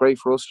said, it was great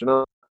for us.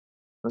 As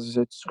I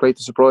said, it's great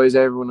to surprise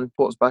everyone and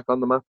put us back on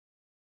the map.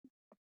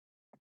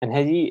 And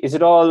is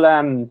it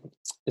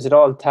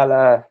all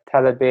Tala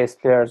based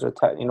players, or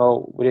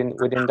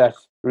within that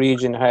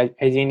region? Has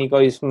any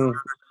guys from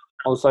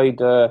outside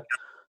the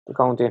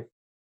county?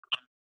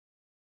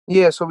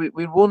 Yeah, so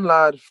we one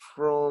lad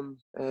from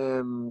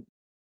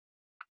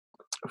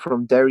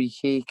Derry.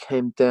 He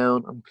came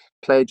down and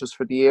played just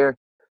for the year.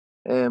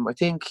 I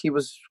think he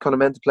was kind of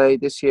meant to play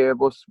this year,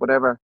 but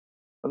whatever.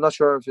 I'm not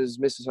sure if his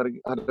missus had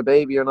a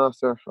baby or not,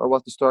 or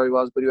what the story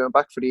was, but he went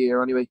back for the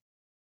year anyway.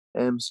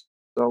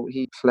 So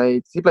he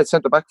played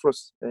centre back for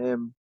us.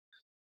 Can't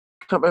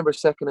remember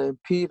his second name,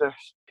 Peter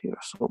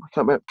something.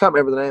 Can't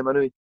remember the name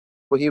anyway.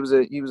 But he was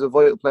a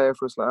vital player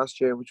for us last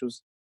year, which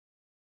was,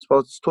 I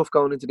suppose, it's tough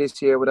going into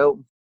this year without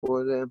him.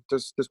 But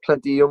there's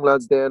plenty of young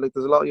lads there. Like,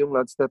 there's a lot of young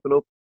lads stepping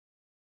up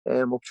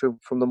through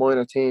from the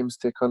minor teams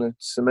to kind of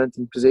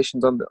cementing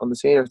positions on the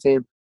senior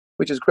team,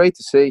 which is great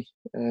to see.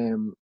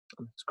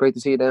 It's great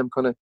to see them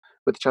kind of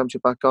with the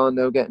championship back on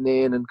now, getting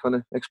in and kind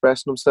of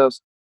expressing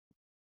themselves.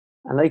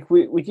 And like,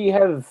 would you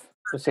have,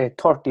 let's say,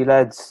 30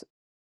 lads,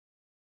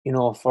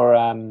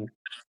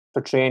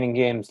 for training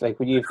games? Like,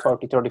 would you have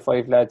 30,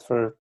 35 lads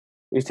for,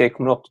 you say,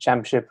 coming up to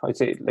championship? I'd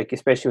say, like,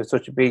 especially with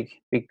such a big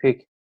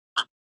pick.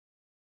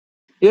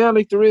 Yeah,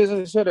 like there is, as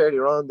I said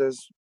earlier on,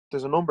 there's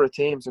a number of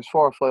teams. There's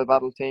 4 or 5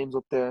 adult teams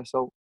up there.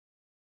 So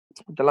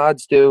the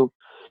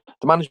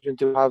management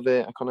do have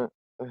a kind of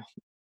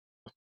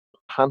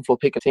handful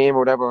pick a team or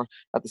whatever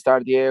at the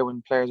start of the year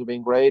when players are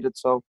being graded.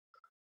 So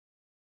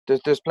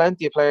there's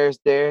plenty of players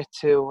there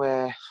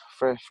to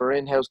for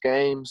in-house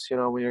games.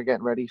 When you're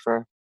getting ready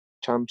for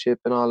championship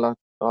and all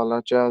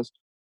that jazz.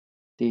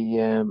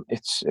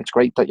 It's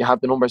great that you have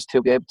the numbers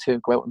to be able to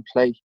go out and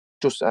play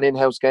just an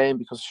in-house game,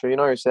 because sure,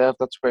 yourself,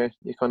 that's where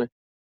you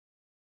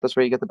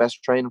get the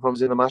best training from,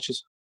 is in the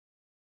matches.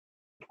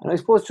 And I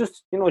suppose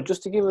just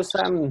to give us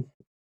an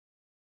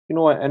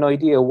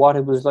idea of what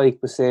it was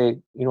like, to say,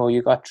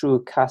 you got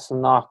through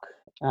Castleknock,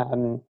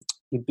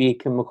 you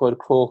beat Kilmacud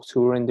Crokes,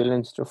 who were in the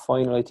Leinster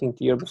final, I think,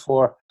 the year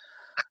before.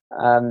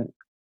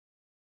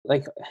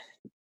 Like,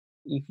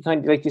 you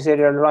kind of, like you said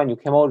earlier on, you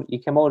came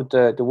out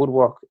of the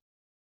woodwork.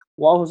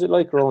 What was it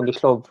like around the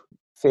club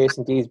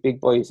facing these big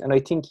boys? And I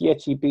think you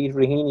actually beat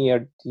Raheny, or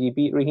did you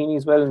beat Raheny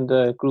as well in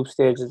the group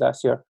stages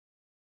last year?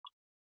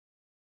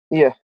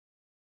 Yeah,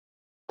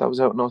 that was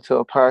out in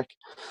O'Toole Park.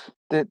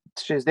 The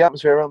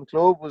atmosphere around the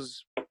club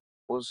was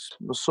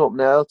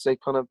something else. Like,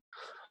 kind of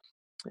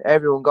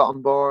everyone got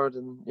on board,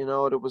 and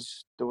there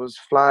was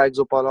flags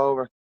up all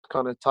over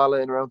kind of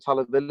Tala and around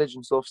Tala Village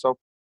and stuff. So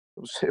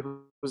it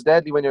was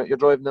deadly when you're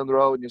driving down the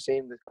road and you're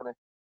seeing the kind of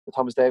the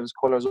Thomas Davis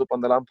colours up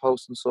on the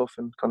lamppost and stuff,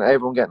 and kind of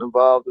everyone getting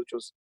involved,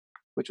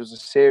 which was a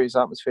serious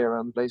atmosphere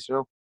around the place.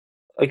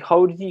 Like,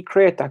 how did you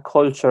create that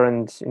culture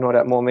and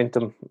that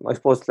momentum? I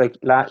suppose, like,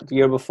 the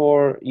year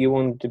before you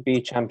won the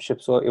B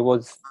championship, so it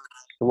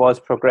was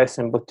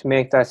progressing, but to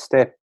make that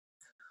step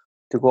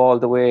to go all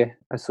the way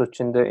as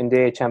such in the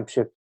A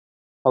championship,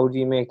 how do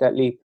you make that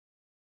leap?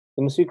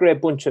 There must be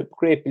great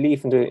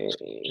belief in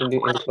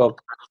the club.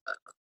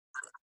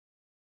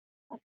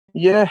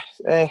 Yeah,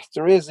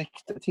 there is. I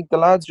think the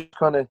lads just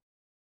kind of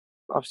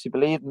obviously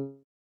believed in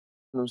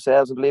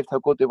themselves and believed how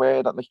good they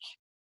were. That, like,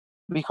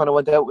 we kind of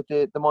went out with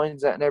the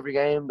mindset in every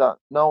game that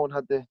no one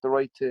had the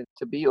right to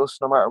beat us,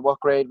 no matter what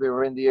grade we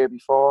were in the year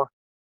before.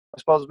 I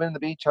suppose winning the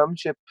B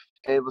championship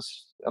gave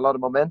us a lot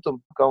of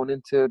momentum going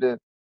into the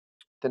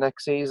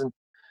next season,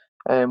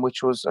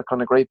 which was a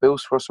kind of great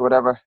boost for us or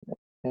whatever.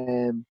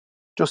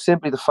 Just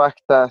simply the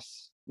fact that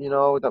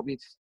that we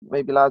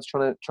maybe lads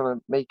trying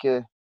to make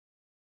a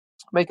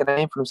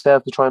name for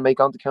themselves, to try and make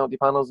onto county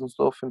panels and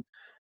stuff, and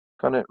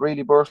kind of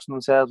really bursting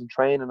themselves in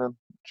training, and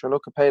sure,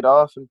 look, it paid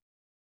off. And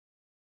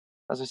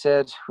as I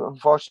said,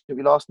 unfortunately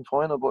we lost in the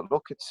final, but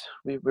look,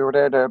 we were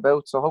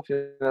thereabouts. So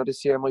hopefully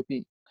this year might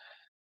be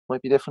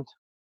different.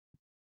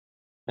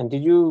 And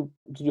did you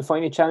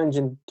find it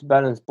challenging to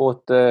balance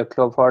both the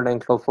club hurling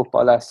and club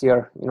football last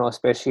year?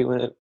 Especially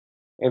when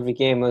every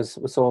game was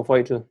so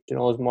vital. It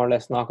was more or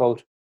less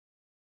knockout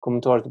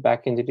coming towards the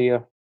back end of the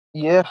year.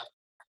 Yeah,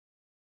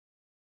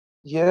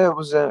 it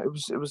was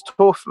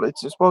tough. I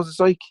suppose it's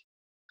like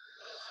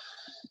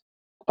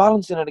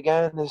balancing it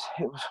again.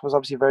 It was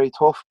obviously very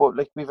tough, but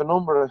like, we've a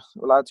number of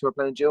lads who are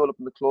playing dual up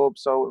in the club,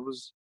 so it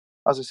was,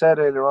 as I said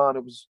earlier on,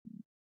 it was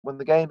when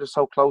the games are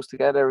so close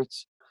together.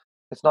 It's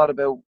not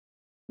about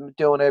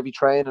doing every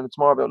training. It's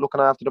more about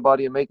looking after the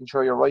body and making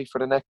sure you're right for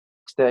the next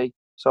day.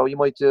 So you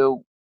might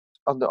do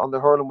on the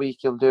hurling week,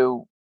 you'll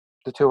do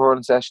the 2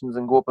 hurling sessions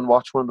and go up and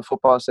watch one of the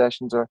football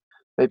sessions, or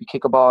maybe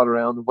kick a ball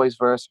around, and vice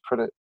versa for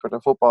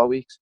the football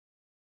weeks.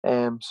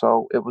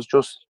 So it was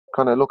just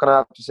kind of looking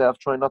after yourself,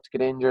 trying not to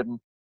get injured, and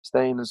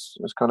staying as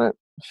kind of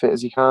fit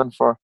as you can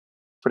for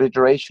the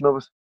duration of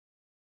it.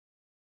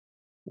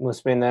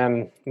 Must have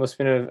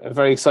been a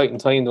very exciting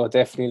time, though.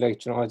 Definitely, like,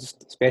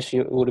 just especially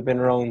it would have been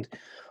around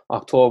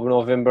October,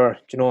 November,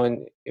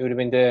 and it would have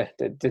been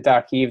the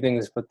dark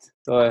evenings, but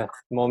the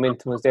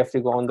momentum was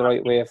definitely going the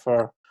right way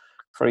for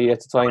you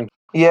at the time.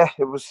 Yeah,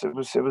 it was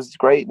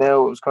great.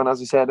 Now it was kind of,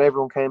 as I said,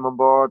 everyone came on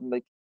board, and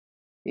like,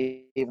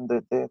 even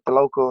the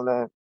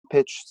local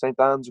pitch, St.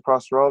 Anne's,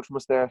 across the road from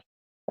us there,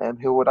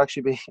 who would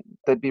actually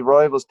they'd be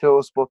rivals to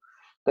us, but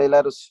they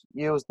let us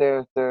use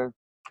their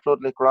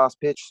floodlit grass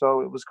pitch.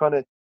 So it was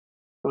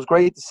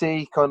great to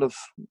see kind of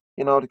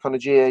the kind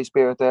of GA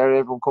spirit there,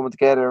 everyone coming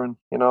together and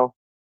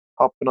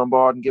hopping on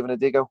board and giving a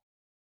dig out.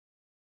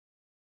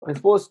 I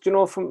suppose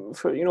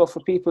for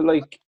people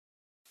like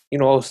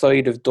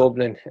outside of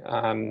Dublin,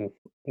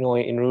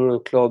 in rural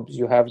clubs,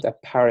 you have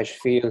that parish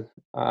feel.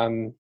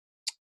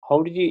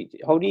 How do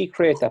you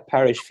create that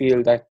parish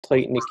feel, that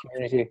tight knit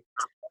community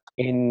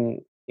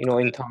in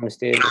Thomas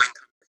Davis?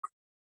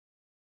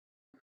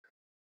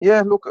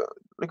 Yeah, look,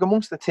 like,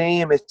 amongst the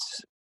team,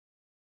 it's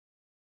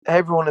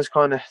everyone is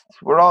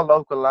we're all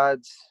local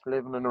lads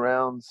living in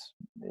around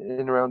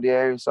the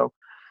area. So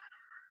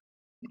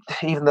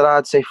even the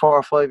lads, say 4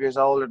 or 5 years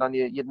older than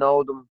you, you'd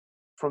know them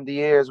from the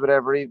years,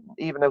 whatever,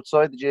 even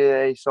outside the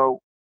GAA.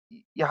 So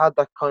you had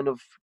that kind of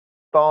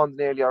bond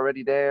nearly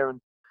already there, and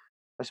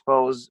I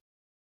suppose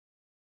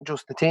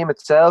just the team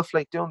itself,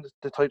 like doing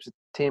the types of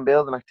team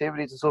building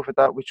activities and stuff like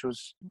that, which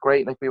was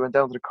great. Like we went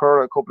down to the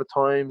Curragh a couple of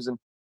times, and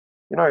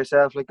you know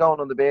yourself, like going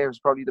on the Bear is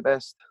probably the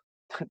best,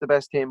 the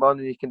best team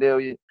bonding you can do.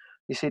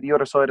 You see the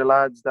other side of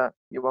lads that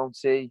you won't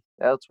see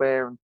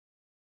elsewhere, and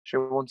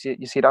sure once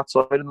you see that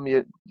side of them,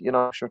 you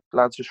know sure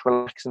lads just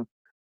relax and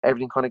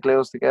everything kind of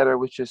glues together,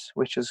 which is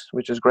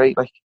great.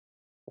 Like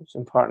It's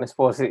important, I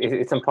suppose.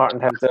 It's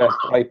important to have the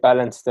right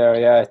balance there.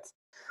 Yeah,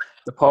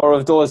 the power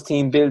of those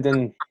team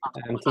building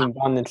and team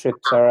bonding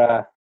trips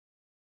are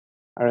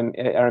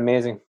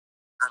amazing.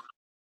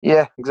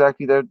 yeah,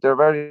 exactly. They're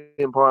very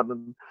important.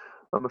 And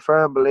I'm a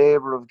firm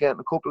believer of getting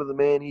a couple of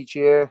them in each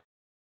year,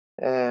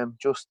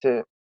 just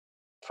to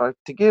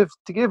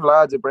give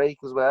lads a break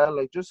as well,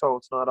 like just so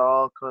it's not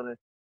all kind of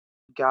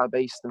gal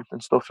based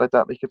and stuff like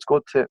that. Like it's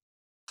good to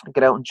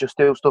get out and just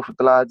do stuff with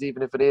the lads,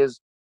 even if it is,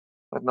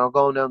 I don't know,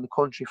 going down the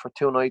country for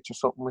 2 nights or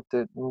something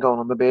and going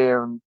on the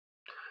Bear and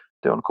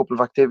doing a couple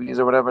of activities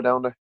or whatever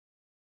down there.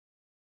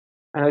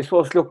 And I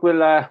suppose, look, we'll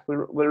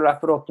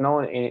wrap it up now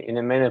in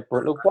a minute.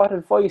 But look, what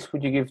advice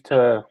would you give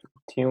to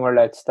younger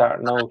lads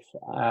starting out?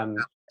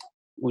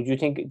 Do you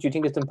think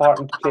it's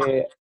important to play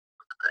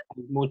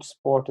as much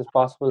sport as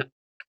possible?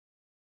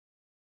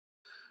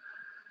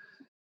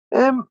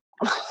 Um,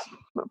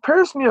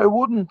 personally, I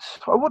wouldn't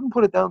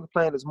put it down to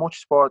playing as much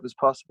sport as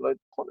possible.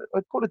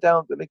 I'd put it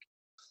down to, like,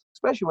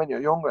 especially when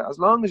you're younger, as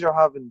long as you're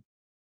having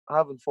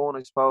fun,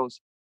 I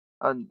suppose,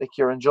 and like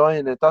you're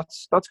enjoying it.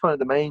 That's kind of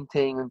the main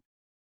thing.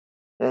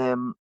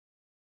 And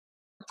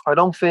I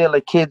don't feel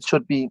like kids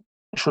should be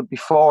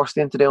forced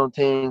into doing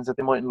things that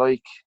they mightn't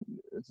like,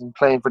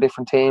 playing for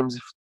different teams.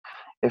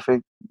 If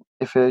a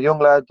if a young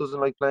lad doesn't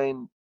like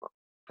playing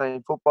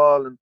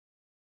football, and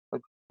I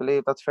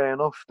believe that's fair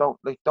enough. Don't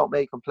make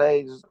him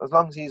play as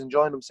long as he's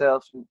enjoying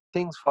himself, and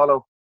things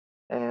follow.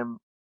 Um,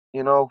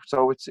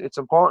 so it's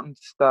important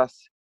that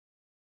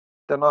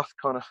they're not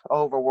kind of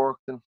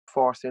overworked and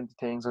forced into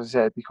things, as I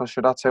said, because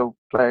sure that's how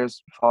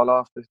players fall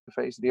off the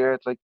face of the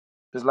earth. Like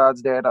there's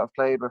lads there that have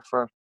played with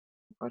for,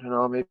 I don't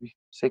know, maybe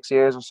 6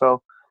 years or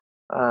so,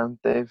 and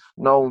they've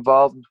no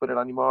involvement with it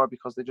anymore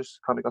because they just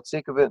kind of got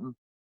sick of it, and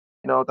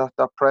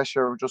that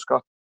pressure just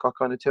got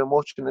kind of too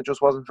much, and it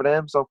just wasn't for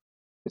them. So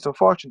it's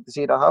unfortunate to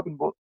see that happen.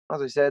 But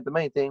as I said, the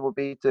main thing would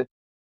be to,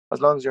 as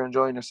long as you're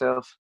enjoying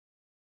yourself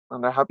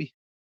and they're happy.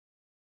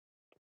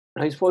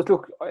 I suppose,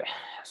 look,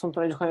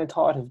 something I just kind of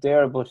thought of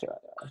there, but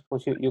I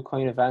suppose you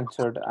kind of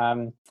answered.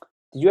 Did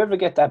you ever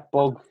get that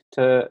bug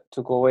to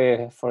go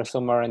away for a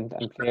summer and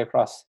play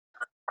across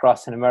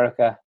in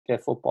America, play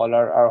football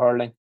or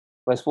hurling?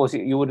 But I suppose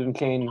you would have been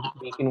playing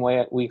week in,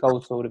 week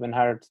out, so it would have been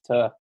hard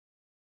to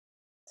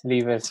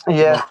leave it.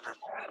 Yeah.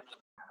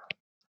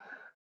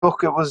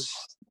 Look, it was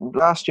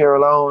last year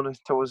alone.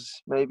 There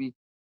was maybe, I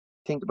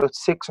think, about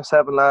 6 or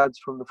 7 lads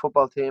from the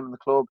football team in the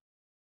club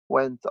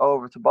went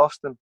over to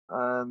Boston,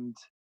 and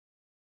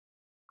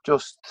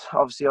just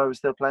obviously I was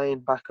still playing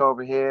back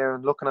over here,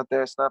 and looking at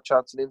their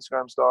Snapchats and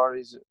Instagram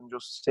stories and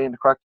just seeing the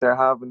crack they're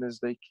having is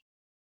like,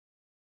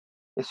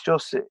 it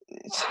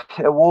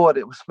would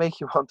make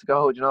you want to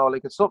go,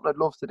 like it's something I'd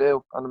love to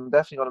do, and I'm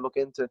definitely going to look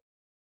into,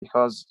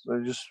 because I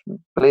just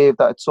believe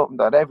that it's something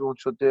that everyone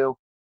should do.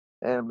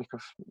 Like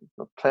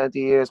I've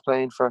plenty of years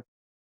playing for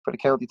the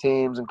county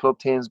teams and club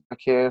teams back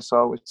here,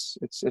 so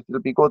it'll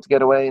be good to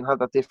get away and have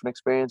that different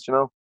experience,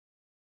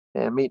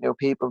 and meet new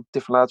people,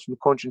 different lads from the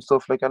country and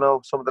stuff. Like I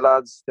know some of the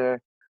lads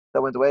there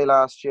that went away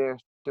last year,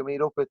 to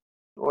meet up with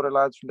other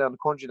lads from down the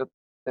country that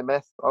they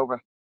met over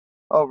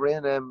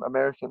in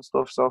America and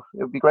stuff. So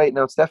it would be great.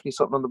 Now it's definitely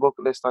something on the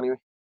bucket list anyway.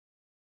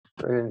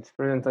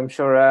 Brilliant. I'm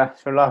sure a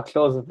lot of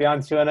clothes will be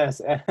on to us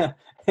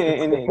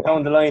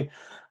down the line.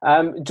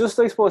 Just,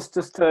 I suppose,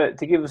 just to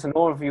give us an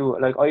overview,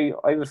 like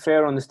I have a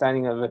fair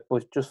understanding of it,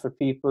 but just for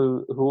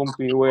people who won't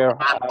be aware,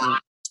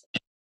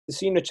 the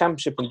senior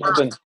championship in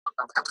Dublin,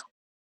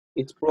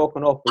 it's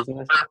broken up,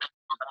 isn't it?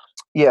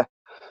 Yeah.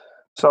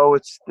 So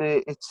it's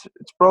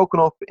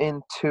broken up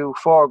into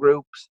 4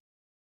 groups.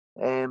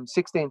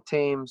 16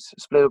 teams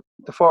split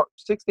up.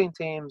 16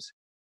 teams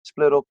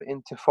split up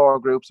into 4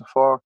 groups of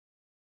 4.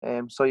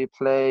 So you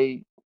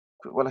play.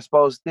 Well, I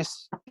suppose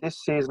this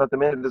season at the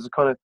minute is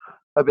kind of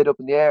a bit up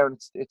in the air,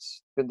 and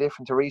it's been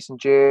different to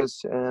recent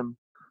years.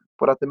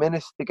 But at the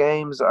minute, the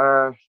games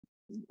are,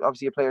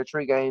 obviously you play your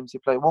 3 games. You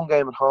play 1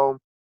 game at home,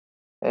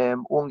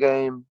 1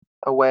 game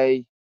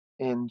away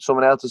in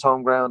someone else's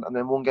home ground, and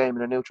then 1 game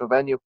in a neutral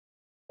venue.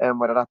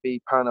 Whether that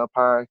be Parnell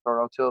Park or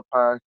O'Toole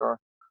Park or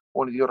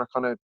one of the other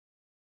kind of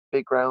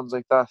big grounds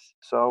like that.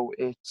 So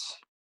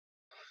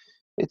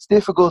it's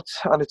difficult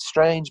and it's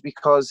strange,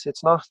 because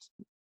it's not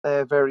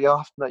very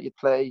often that you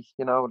play,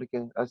 like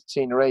a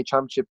senior A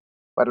championship,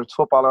 whether it's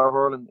football or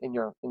hurling, in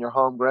your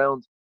home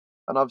ground.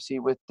 And obviously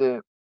with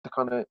the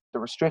kind of the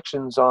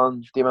restrictions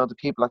on the amount of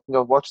people that can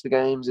go watch the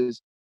games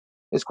is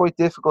quite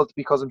difficult,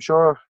 because I'm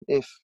sure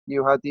if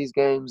you had these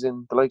games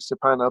in the likes of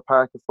Parnell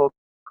Park at full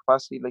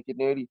capacity, like you'd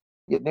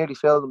you'd nearly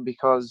fill them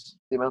because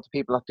the amount of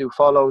people that do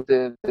follow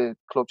the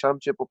club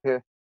championship up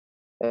here.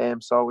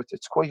 So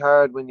it's quite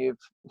hard when you've,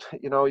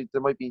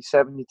 there might be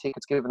 70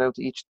 tickets given out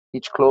to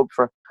each club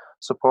for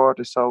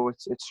supporters. So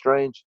it's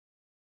strange.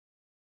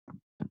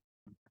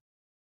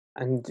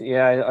 And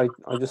yeah,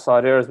 I just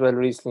saw there as well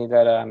recently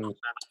that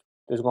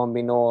there's going to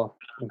be no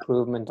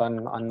improvement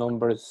on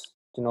numbers,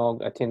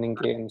 attending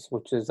games,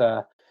 which is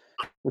a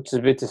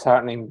bit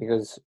disheartening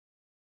because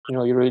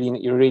you're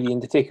really in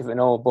the thick of it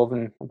now, above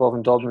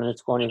and Dublin.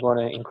 It's going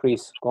to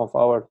increase going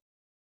forward.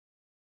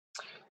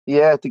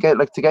 Yeah,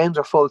 the games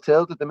are full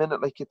tilt at the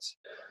minute. Like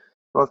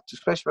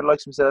especially for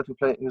likes myself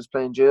who's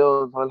playing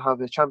dual. I'll have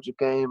a championship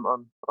game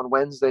on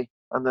Wednesday,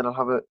 and then I'll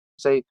have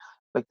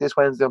like this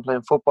Wednesday I'm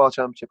playing football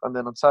championship, and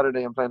then on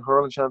Saturday I'm playing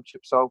hurling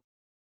championship. So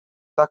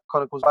that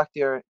kind of goes back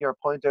to your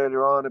point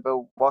earlier on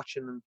about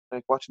watching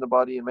the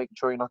body and making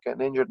sure you're not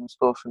getting injured and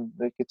stuff. And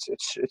like it's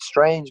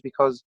strange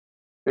because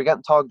you're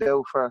getting togged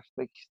out for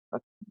like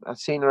a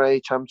senior A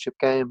championship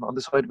game on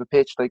the side of a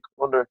pitch, like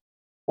under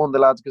one of the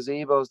lads'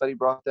 gazebos that he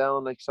brought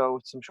down. Like, so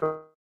I'm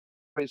sure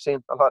we've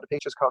seen a lot of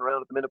pictures going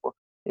around at the minute, but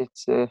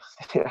it's I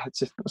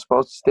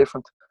suppose it's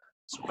different.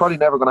 It's probably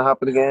never going to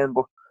happen again,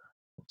 but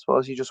I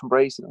suppose you just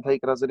embrace it and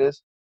take it as it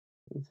is.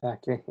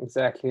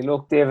 Exactly.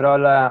 Look, David,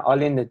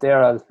 I'll end it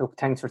there. Look,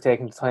 thanks for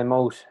taking the time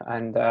out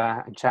and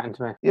chatting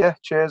to me. Yeah,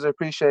 cheers. I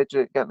appreciate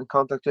you getting in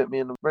contact with me,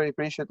 and I'm very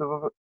appreciative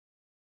of it.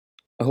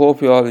 I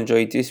hope you all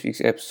enjoyed this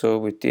week's episode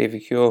with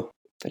David Keogh.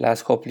 The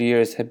last couple of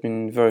years have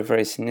been very,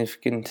 very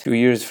significant. 2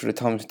 years for the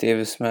Thomas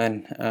Davis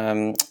man.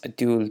 A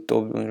dual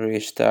Dublin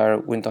race star,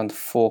 went on to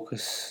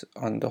focus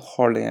on the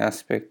hurling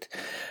aspect,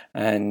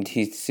 and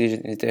his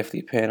decision is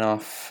definitely paying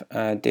off.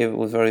 David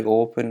was very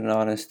open and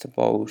honest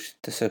about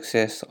the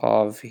success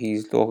of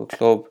his local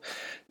club.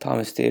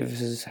 Thomas Davis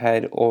has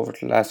had over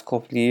the last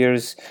couple of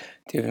years.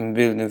 They've been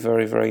building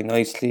very, very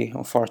nicely.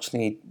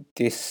 Unfortunately,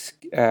 this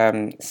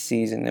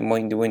season they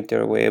might went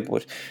their way,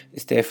 but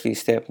it's definitely a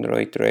step in the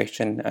right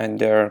direction, and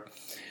they're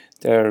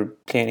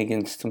playing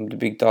against some of the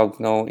big dogs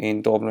now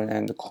in Dublin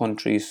and the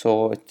country,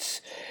 so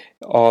it's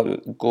all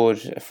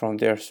good from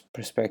their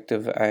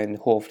perspective, and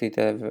hopefully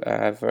they'll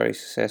have a very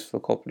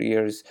successful couple of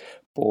years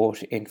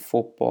both in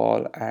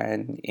football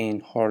and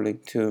in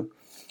hurling too.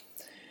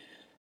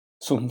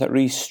 Something that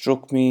really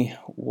struck me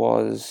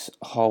was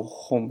how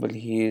humble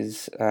he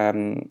is.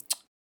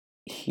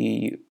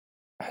 He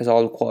has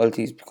all the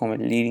qualities to become a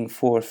leading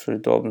force for the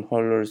Dublin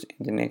hurlers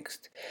in the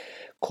next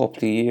couple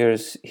of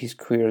years. His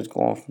career is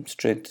going from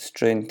strength to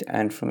strength,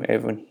 and from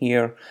everyone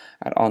here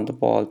at On The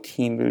Ball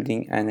Team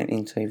Building and an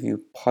Inside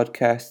View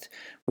podcast,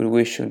 we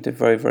wish him the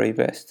very, very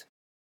best.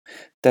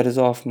 That is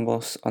all from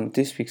us on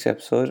this week's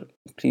episode.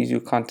 Please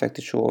do contact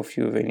the show if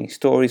you have any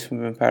stories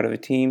from being part of a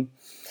team.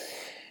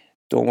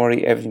 Don't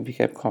worry, everything will be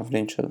kept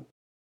confidential.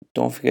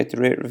 Don't forget to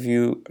rate,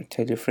 review, and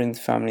tell your friends,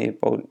 family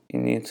about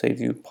In the Inside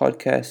View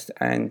podcast,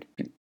 and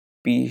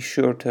be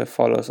sure to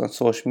follow us on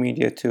social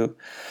media too.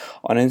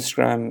 On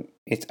Instagram,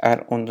 it's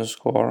at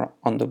 _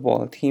 On The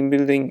Ball Team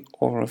Building.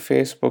 Over on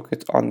Facebook,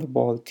 it's On The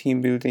Ball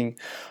Team Building,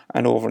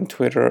 and over on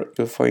Twitter,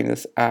 you'll find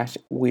us at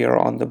We Are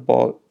On The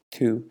Ball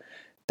 2.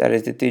 That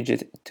is the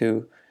digit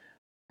 2.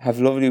 Have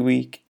a lovely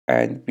week,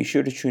 and be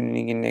sure to tune in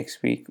again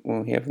next week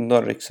when we have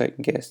another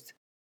exciting guest.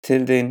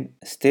 Till then,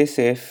 stay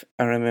safe,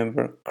 and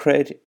remember,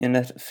 cred in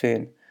that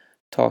fin.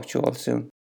 Talk to you all soon.